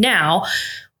 Now,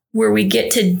 where we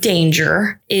get to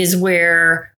danger is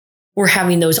where we're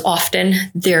having those often.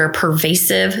 They're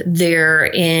pervasive. They're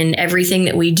in everything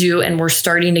that we do. And we're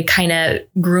starting to kind of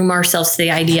groom ourselves to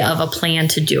the idea of a plan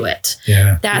to do it.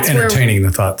 Yeah. That's entertaining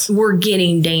the thoughts. We're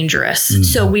getting dangerous. Mm-hmm.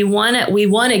 So we want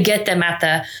to get them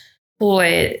at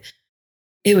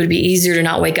it would be easier to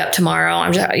not wake up tomorrow,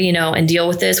 and deal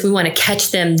with this. We want to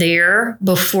catch them there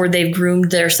before they've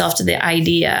groomed themselves to the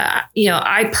idea.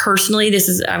 I personally,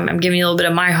 I'm giving you a little bit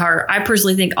of my heart. I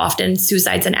personally think often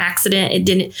suicide's an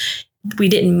accident. We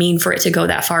didn't mean for it to go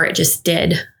that far. It just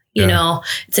did.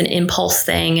 It's an impulse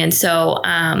thing. And so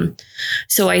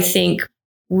I think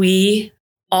we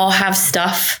all have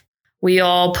stuff. We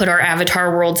all put our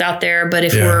avatar worlds out there, but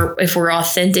if we're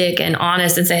authentic and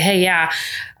honest and say, hey, yeah,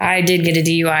 I did get a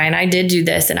DUI and I did do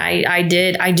this and I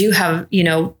do have,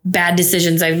 bad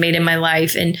decisions I've made in my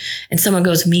life. And someone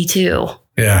goes, me too.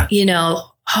 Yeah.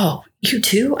 Oh, you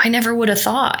too? I never would have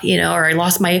thought, or I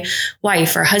lost my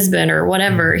wife or husband or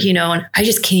whatever, and I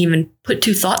just can't even put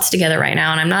two thoughts together right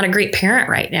now. And I'm not a great parent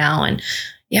right now. And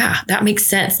yeah, that makes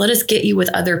sense. Let us get you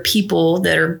with other people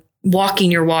that are walking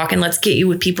your walk, and let's get you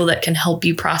with people that can help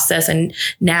you process and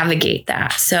navigate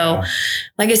that. So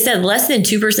like I said, less than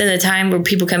 2% of the time where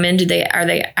people come in, are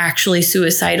they actually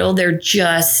suicidal?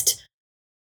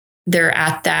 They're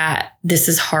at that, this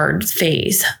is hard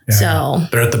phase. Yeah. So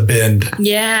they're at the bend.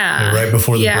 Yeah. Right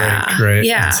before the break. Right.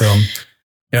 Yeah. And so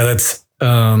that's,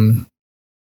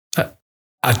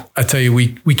 I tell you,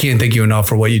 we can't thank you enough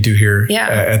for what you do here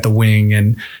at the Wing.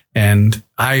 And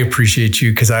I appreciate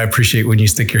you because I appreciate when you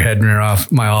stick your head in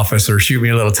my office or shoot me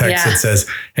a little text that says,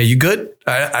 hey, you good?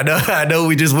 I know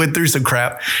we just went through some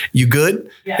crap. You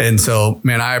good? Yeah. And so,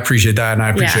 man, I appreciate that. And I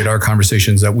appreciate our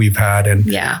conversations that we've had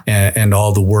and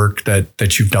all the work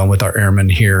that you've done with our airmen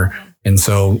here. And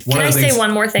so can I say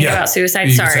one more thing about suicide?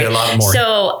 You Sorry. can say a lot more.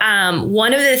 So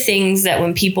one of the things that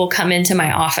when people come into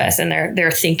my office and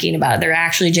they're thinking about it, they're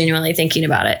actually genuinely thinking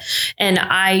about it. And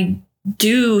I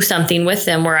do something with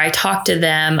them where I talk to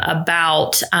them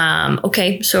about,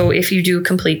 okay, so if you do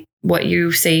complete what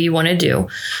you say you want to do,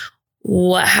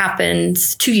 what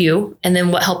happens to you, and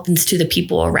then what happens to the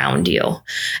people around you.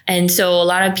 And so a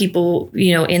lot of people,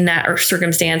 in that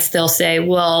circumstance, they'll say,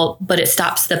 well, but it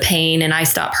stops the pain and I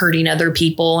stop hurting other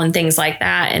people and things like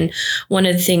that. And one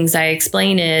of the things I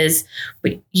explain is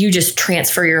you just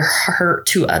transfer your hurt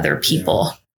to other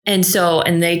people. And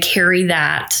they carry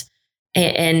that.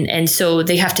 And so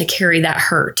they have to carry that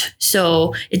hurt.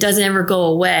 So it doesn't ever go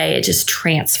away. It just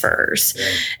transfers. Yeah.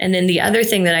 And then the other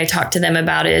thing that I talk to them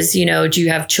about is, do you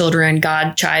have children,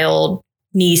 godchild,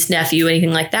 niece, nephew,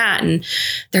 anything like that. And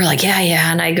they're like,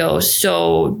 yeah. And I go,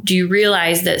 so do you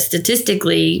realize that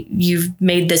statistically you've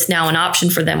made this now an option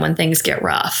for them when things get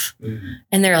rough? Mm-hmm.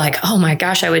 And they're like, oh my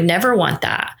gosh, I would never want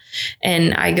that.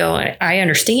 And I go, I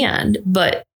understand,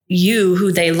 but you,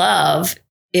 who they love,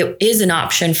 it is an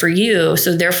option for you.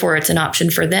 So therefore it's an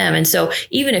option for them. And so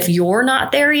even if you're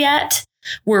not there yet,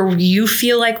 where you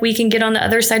feel like we can get on the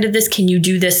other side of this, can you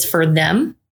do this for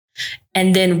them?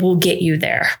 And then we'll get you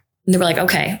there. And they were like,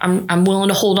 okay, I'm willing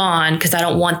to hold on because I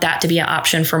don't want that to be an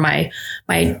option for my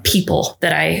people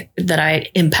that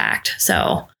I impact.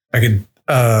 So I could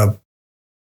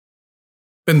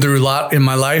been through a lot in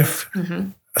my life. Mm-hmm.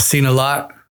 I've seen a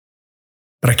lot,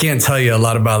 but I can't tell you a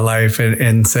lot about life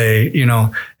and say, you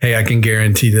know, hey, I can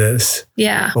guarantee this.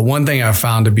 Yeah. But one thing I've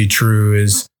found to be true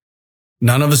is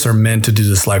none of us are meant to do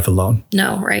this life alone.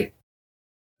 No, right.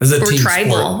 We're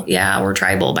tribal. Sport. Yeah, we're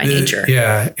tribal by nature.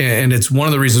 Yeah. And it's one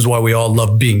of the reasons why we all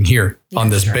love being here on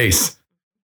this base,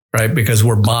 right? Because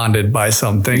we're bonded by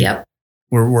something. Yep.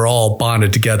 We're all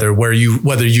bonded together.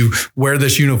 Whether you wear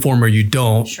this uniform or you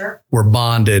don't, we're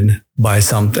bonded by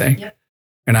something. Yep.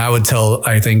 And I would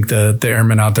I think the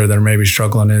airmen out there that are maybe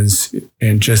struggling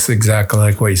and just exactly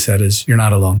like what you said is you're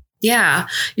not alone. Yeah.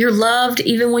 You're loved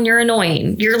even when you're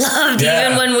annoying. You're loved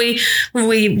even when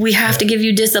we have to give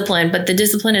you discipline, but the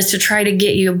discipline is to try to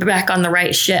get you back on the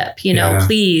right ship. You know,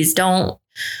 please don't,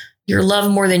 you're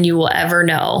loved more than you will ever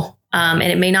know. And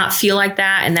it may not feel like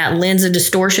that. And that lens of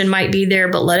distortion might be there,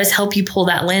 but let us help you pull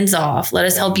that lens off. Let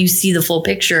us help you see the full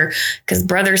picture because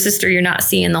brother, sister, you're not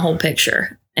seeing the whole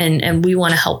picture. And we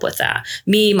want to help with that.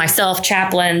 Me, myself,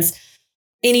 chaplains,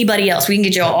 anybody else, we can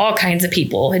get you all kinds of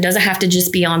people. It doesn't have to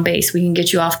just be on base. We can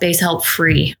get you off base help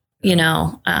free, you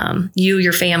know, you,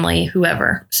 your family,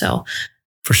 whoever. So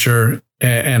for sure.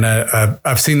 And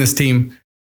I've seen this team.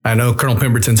 I know Colonel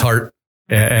Pemberton's heart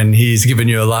and he's given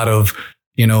you a lot of,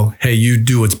 you know, hey, you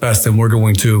do what's best and we're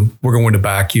going to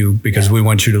back you because we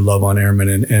want you to love on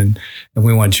airmen and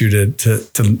we want you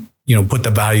to, you know, put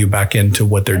the value back into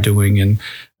what they're doing. And,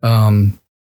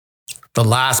 the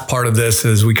last part of this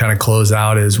as we kind of close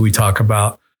out is we talk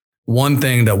about one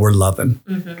thing that we're loving.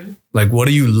 Mm-hmm. Like, what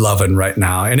are you loving right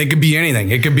now? And it could be anything.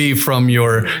 It could be from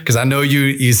because I know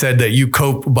you said that you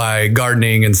cope by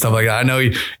gardening and stuff like that. I know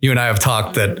you and I have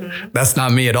talked that that's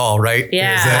not me at all, right?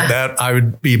 Yeah. That I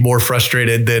would be more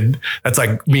frustrated than that's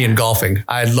like me in golfing.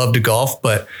 I love to golf,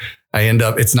 but I end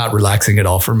up, it's not relaxing at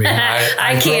all for me.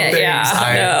 I can't.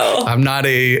 No. I'm not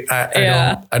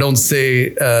I don't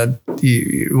say,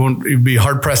 you'd be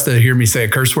hard pressed to hear me say a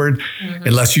curse word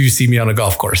unless you see me on a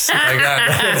golf course. Like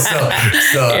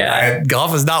that.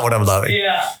 Golf is not what I'm loving.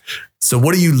 Yeah. So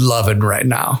what are you loving right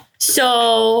now?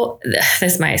 So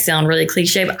this might sound really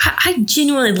cliche, but I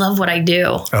genuinely love what I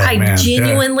do. I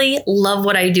genuinely love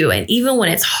what I do. And even when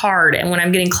it's hard and when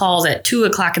I'm getting calls at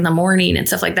 2:00 in the morning and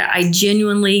stuff like that, I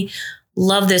genuinely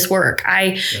love this work.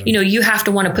 You know, you have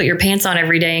to want to put your pants on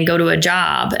every day and go to a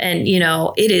job. And, you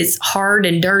know, it is hard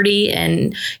and dirty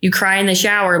and you cry in the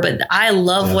shower, but I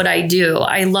love what I do.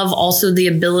 I love also the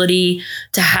ability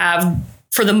to have,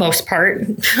 for the most part,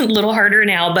 a little harder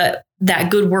now, but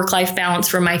that good work-life balance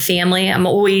for my family. I'm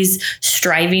always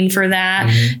striving for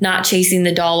that, not chasing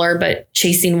the dollar, but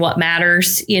chasing what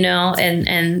matters, you know,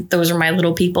 and those are my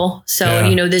little people. So,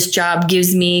 you know, this job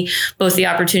gives me both the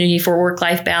opportunity for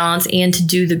work-life balance and to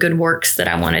do the good works that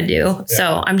I want to do. Yeah.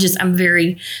 So I'm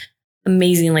very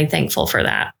amazingly thankful for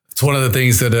that. It's one of the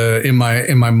things that in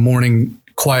my morning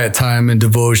quiet time and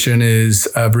devotion is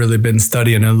I've really been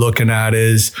studying and looking at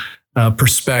is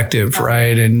perspective,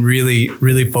 right? And really,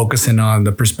 really focusing on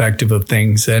the perspective of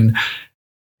things. And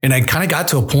I kind of got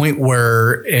to a point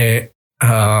where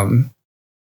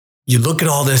you look at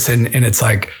all this and it's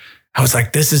like, I was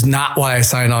like, this is not why I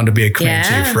signed on to be a command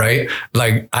chief, right?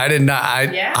 Like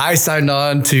I signed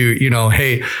on to, you know,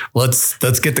 hey, let's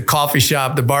get the coffee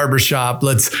shop, the barber shop.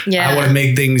 I want to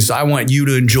make things, I want you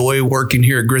to enjoy working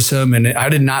here at Grissom. And I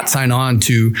did not sign on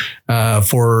to,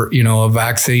 for, you know, a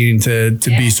vaccine to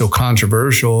be so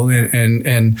controversial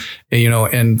and, you know,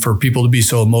 and for people to be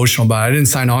so emotional about it. I didn't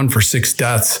sign on for 6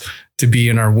 deaths to be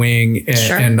in our wing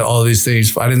and all these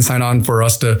things. I didn't sign on for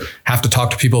us to have to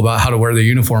talk to people about how to wear their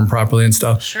uniform properly and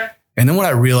stuff. Sure. And then what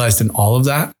I realized in all of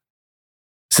that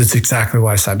is it's exactly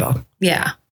why I signed on.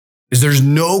 Yeah. Is there's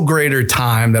no greater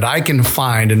time that I can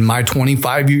find in my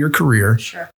 25-year career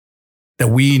that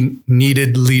we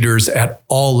needed leaders at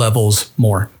all levels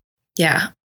more. Yeah.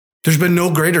 There's been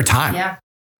no greater time. Yeah.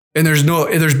 And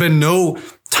there's been no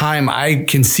time I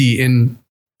can see in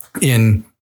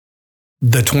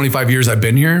the 25 years I've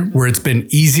been here where it's been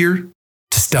easier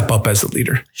to step up as a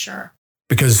leader. Sure.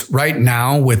 Because right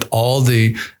now, with all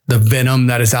the venom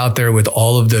that is out there, with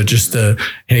all of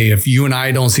hey, if you and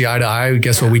I don't see eye to eye,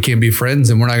 guess what? We can't be friends,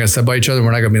 and we're not going to sit by each other.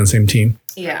 We're not going to be on the same team.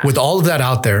 Yeah. With all of that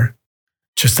out there,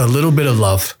 just a little bit of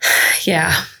love.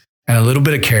 Yeah. And a little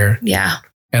bit of care. Yeah.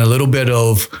 And a little bit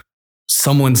of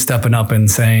someone stepping up and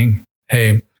saying,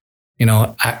 hey,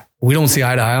 we don't see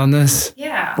eye to eye on this.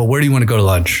 Yeah. But where do you want to go to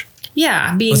lunch?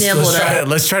 Yeah.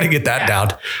 Let's try to get that down.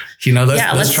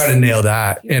 Let's try to nail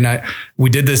that. And we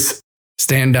did this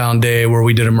stand down day where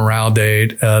we did a morale day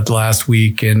last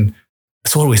week. And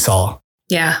that's what we saw.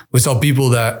 Yeah. We saw people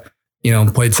that,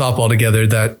 played softball together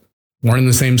that weren't in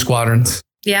the same squadrons.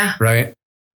 Yeah. Right.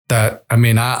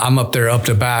 I'm up there up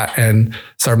to bat and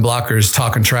Sergeant Blocker's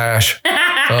talking trash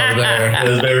over there. That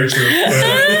is very true.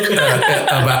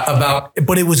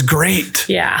 But it was great.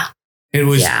 Yeah. It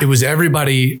was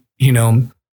everybody,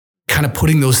 kind of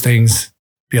putting those things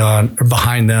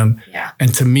behind them. Yeah.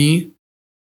 And to me,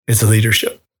 it's a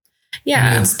leadership.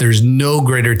 Yeah. There's no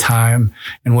greater time.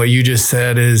 And what you just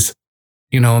said is,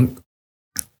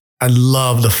 I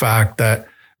love the fact that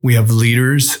we have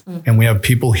leaders and we have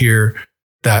people here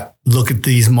that look at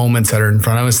these moments that are in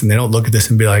front of us and they don't look at this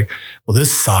and be like, well,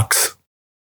 this sucks.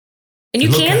 And you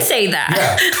can say that.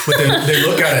 Yeah, but they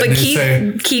look at it and they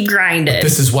say, keep grinding.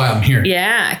 This is why I'm here.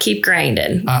 Yeah, keep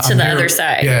grinding to the other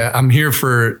side. Yeah, I'm here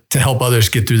to help others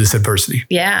get through this adversity.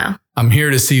 Yeah. I'm here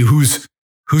to see who's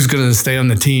going to stay on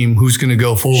the team, who's going to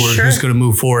go forward, who's going to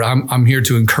move forward. I'm here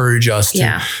to encourage us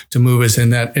to move us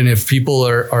in that. And if people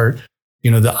are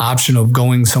the option of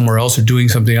going somewhere else or doing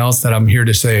something else, that I'm here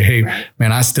to say, hey,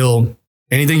 man,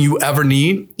 anything you ever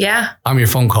need, I'm your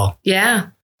phone call. Yeah.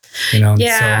 So.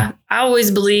 I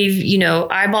always believe,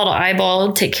 eyeball to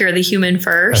eyeball, take care of the human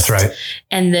first. That's right.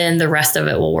 And then the rest of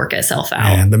it will work itself out.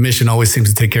 And the mission always seems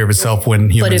to take care of itself when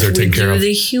humans are taken care of. But if we do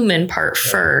the human part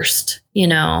first,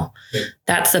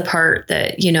 that's the part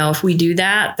that, if we do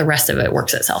that, the rest of it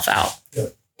works itself out.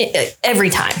 Every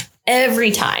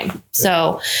time.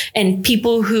 So, and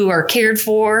people who are cared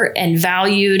for and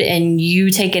valued and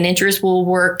you take an interest will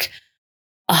work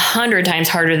 100 times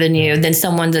harder than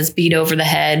someone that's beat over the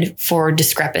head for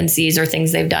discrepancies or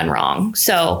things they've done wrong.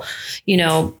 So,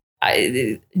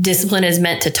 discipline is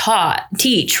meant to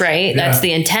teach, right? Yeah. That's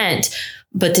the intent,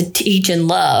 but to teach and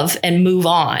love and move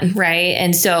on. Right.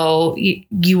 And so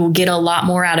you will get a lot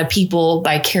more out of people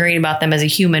by caring about them as a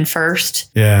human first.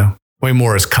 Yeah. Way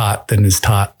more is caught than is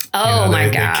taught. Oh my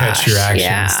gosh. They catch your actions.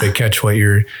 Yeah. They catch what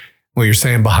you're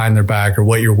saying behind their back or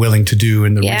what you're willing to do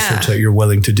and the research that you're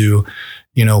willing to do,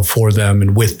 for them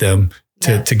and with them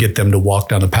to get them to walk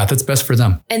down the path that's best for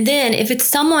them. And then if it's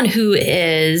someone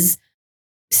who's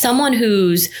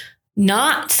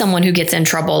not someone who gets in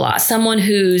trouble a lot, someone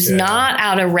who's not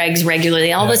out of regs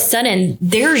regularly, all of a sudden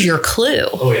there's your clue.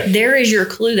 Oh, yeah. There is your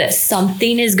clue that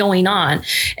something is going on.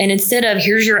 And instead of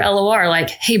here's your LOR, like,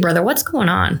 hey brother, what's going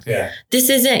on? Yeah. This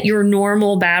isn't your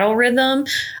normal battle rhythm.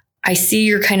 I see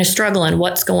you're kind of struggling.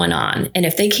 What's going on? And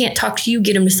if they can't talk to you,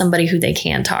 get them to somebody who they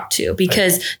can talk to,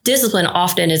 because discipline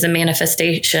often is a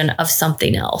manifestation of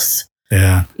something else.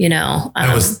 Yeah.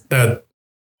 It's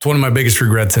one of my biggest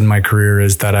regrets in my career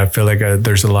is that I feel like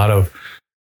there's a lot of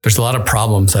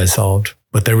problems I solved,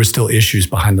 but there were still issues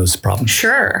behind those problems.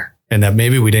 Sure. And that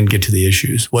maybe we didn't get to the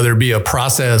issues, whether it be a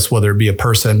process, whether it be a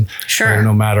person, sure.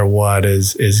 No matter what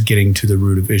is getting to the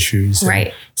root of issues. Right.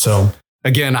 And so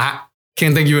again, I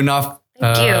can't thank you enough.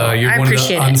 Thank you. You're one of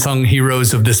the unsung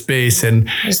heroes of this space, and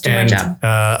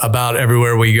about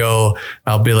everywhere we go,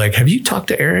 I'll be like, "Have you talked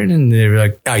to Aaron?" And they're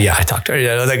like, "Oh yeah, I talked to her."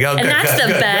 Yeah, like, okay, and that's the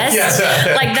best. Yes.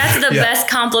 Like that's the best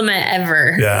compliment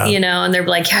ever. Yeah. And they're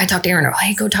like, "Yeah, I talked to Aaron." Or,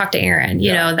 "Hey, go talk to Aaron."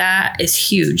 That is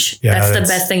huge. Yeah, that's the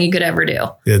best thing you could ever do.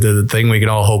 Yeah, the thing we can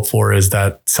all hope for is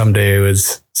that someday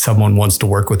someone wants to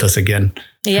work with us again.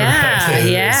 Yeah, right?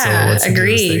 Yeah, so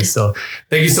agreed. So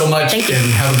thank you so much, and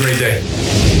have a great day.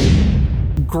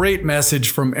 Great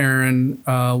message from Aaron.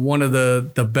 One of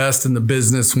the best in the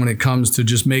business when it comes to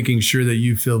just making sure that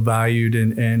you feel valued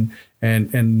and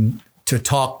to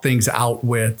talk things out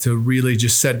with, to really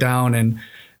just sit down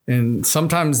and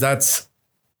sometimes that's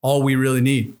all we really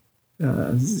need.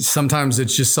 Sometimes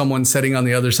it's just someone sitting on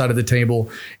the other side of the table,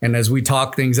 and as we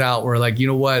talk things out, we're like, you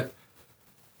know what?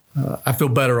 I feel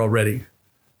better already.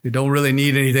 You don't really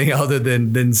need anything other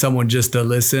than someone just to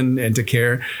listen and to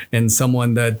care, and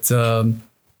someone that,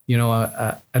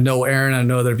 I know Aaron, I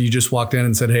know that if you just walked in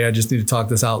and said, hey, I just need to talk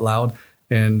this out loud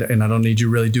and I don't need you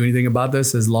really do anything about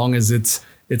this, as long as it's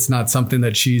not something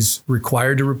that she's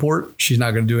required to report, she's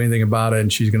not going to do anything about it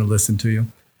and she's going to listen to you.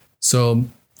 So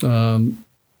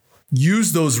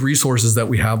use those resources that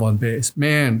we have on base.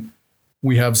 Man,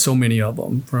 we have so many of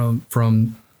them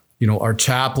from our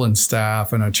chaplain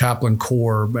staff and our chaplain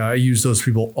corps. I use those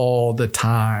people all the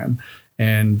time,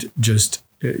 and just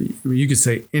you could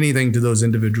say anything to those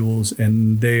individuals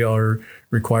and they are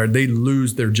required. They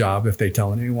lose their job if they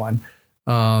tell anyone.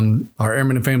 Our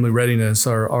Airmen and Family Readiness,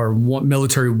 our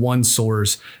military one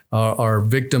source, our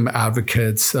victim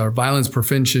advocates, our violence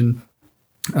prevention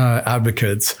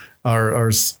advocates,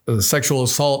 our sexual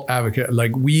assault advocate.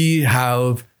 Like, we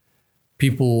have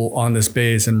people on this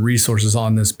base and resources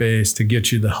on this base to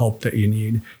get you the help that you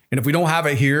need. And if we don't have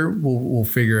it here, we'll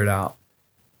figure it out.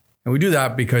 And we do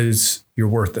that because you're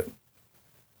worth it.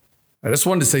 I just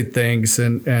wanted to say thanks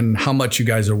and how much you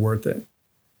guys are worth it.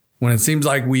 When it seems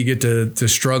like we get to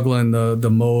struggling the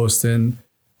most, and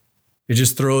it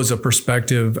just throws a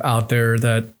perspective out there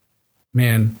that,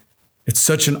 man, it's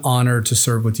such an honor to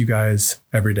serve with you guys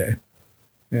every day.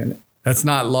 And that's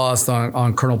not lost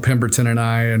on Colonel Pemberton and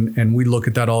I, and we look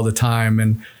at that all the time.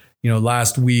 And,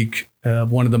 last week,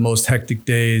 one of the most hectic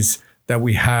days that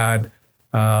we had,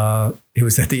 it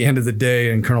was at the end of the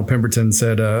day, and Colonel Pemberton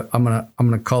said, I'm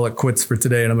gonna call it quits for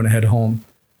today, and I'm gonna head home.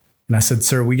 And I said,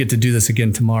 sir, we get to do this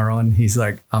again tomorrow. And he's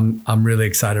like, I'm really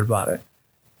excited about it.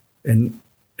 And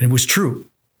it was true.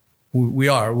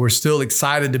 We're still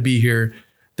excited to be here.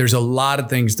 There's a lot of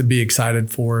things to be excited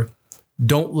for.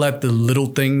 Don't let the little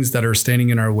things that are standing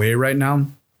in our way right now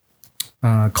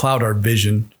cloud our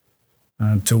vision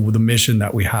to the mission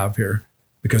that we have here,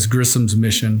 because Grissom's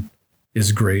mission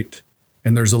is great.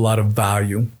 And there's a lot of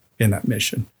value in that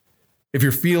mission. If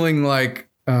you're feeling like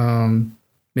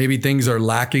maybe things are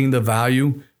lacking the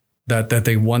value that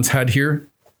they once had here,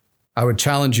 I would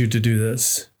challenge you to do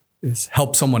this, is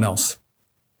help someone else.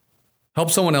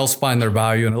 Help someone else find their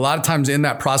value. And a lot of times in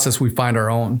that process, we find our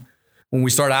own. When we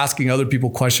start asking other people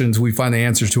questions, we find the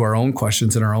answers to our own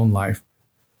questions in our own life.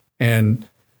 And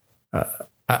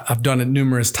I've done it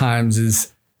numerous times,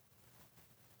 is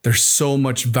there's so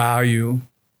much value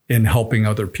in helping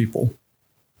other people.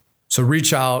 So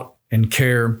reach out and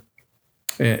care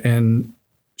and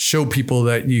show people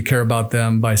that you care about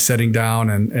them by sitting down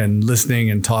and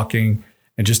listening and talking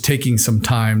and just taking some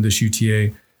time this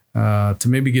UTA to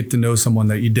maybe get to know someone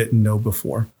that you didn't know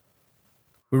before.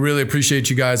 We really appreciate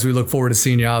you guys. We look forward to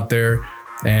seeing you out there,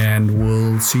 and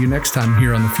we'll see you next time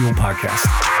here on the Fuel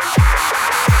Podcast.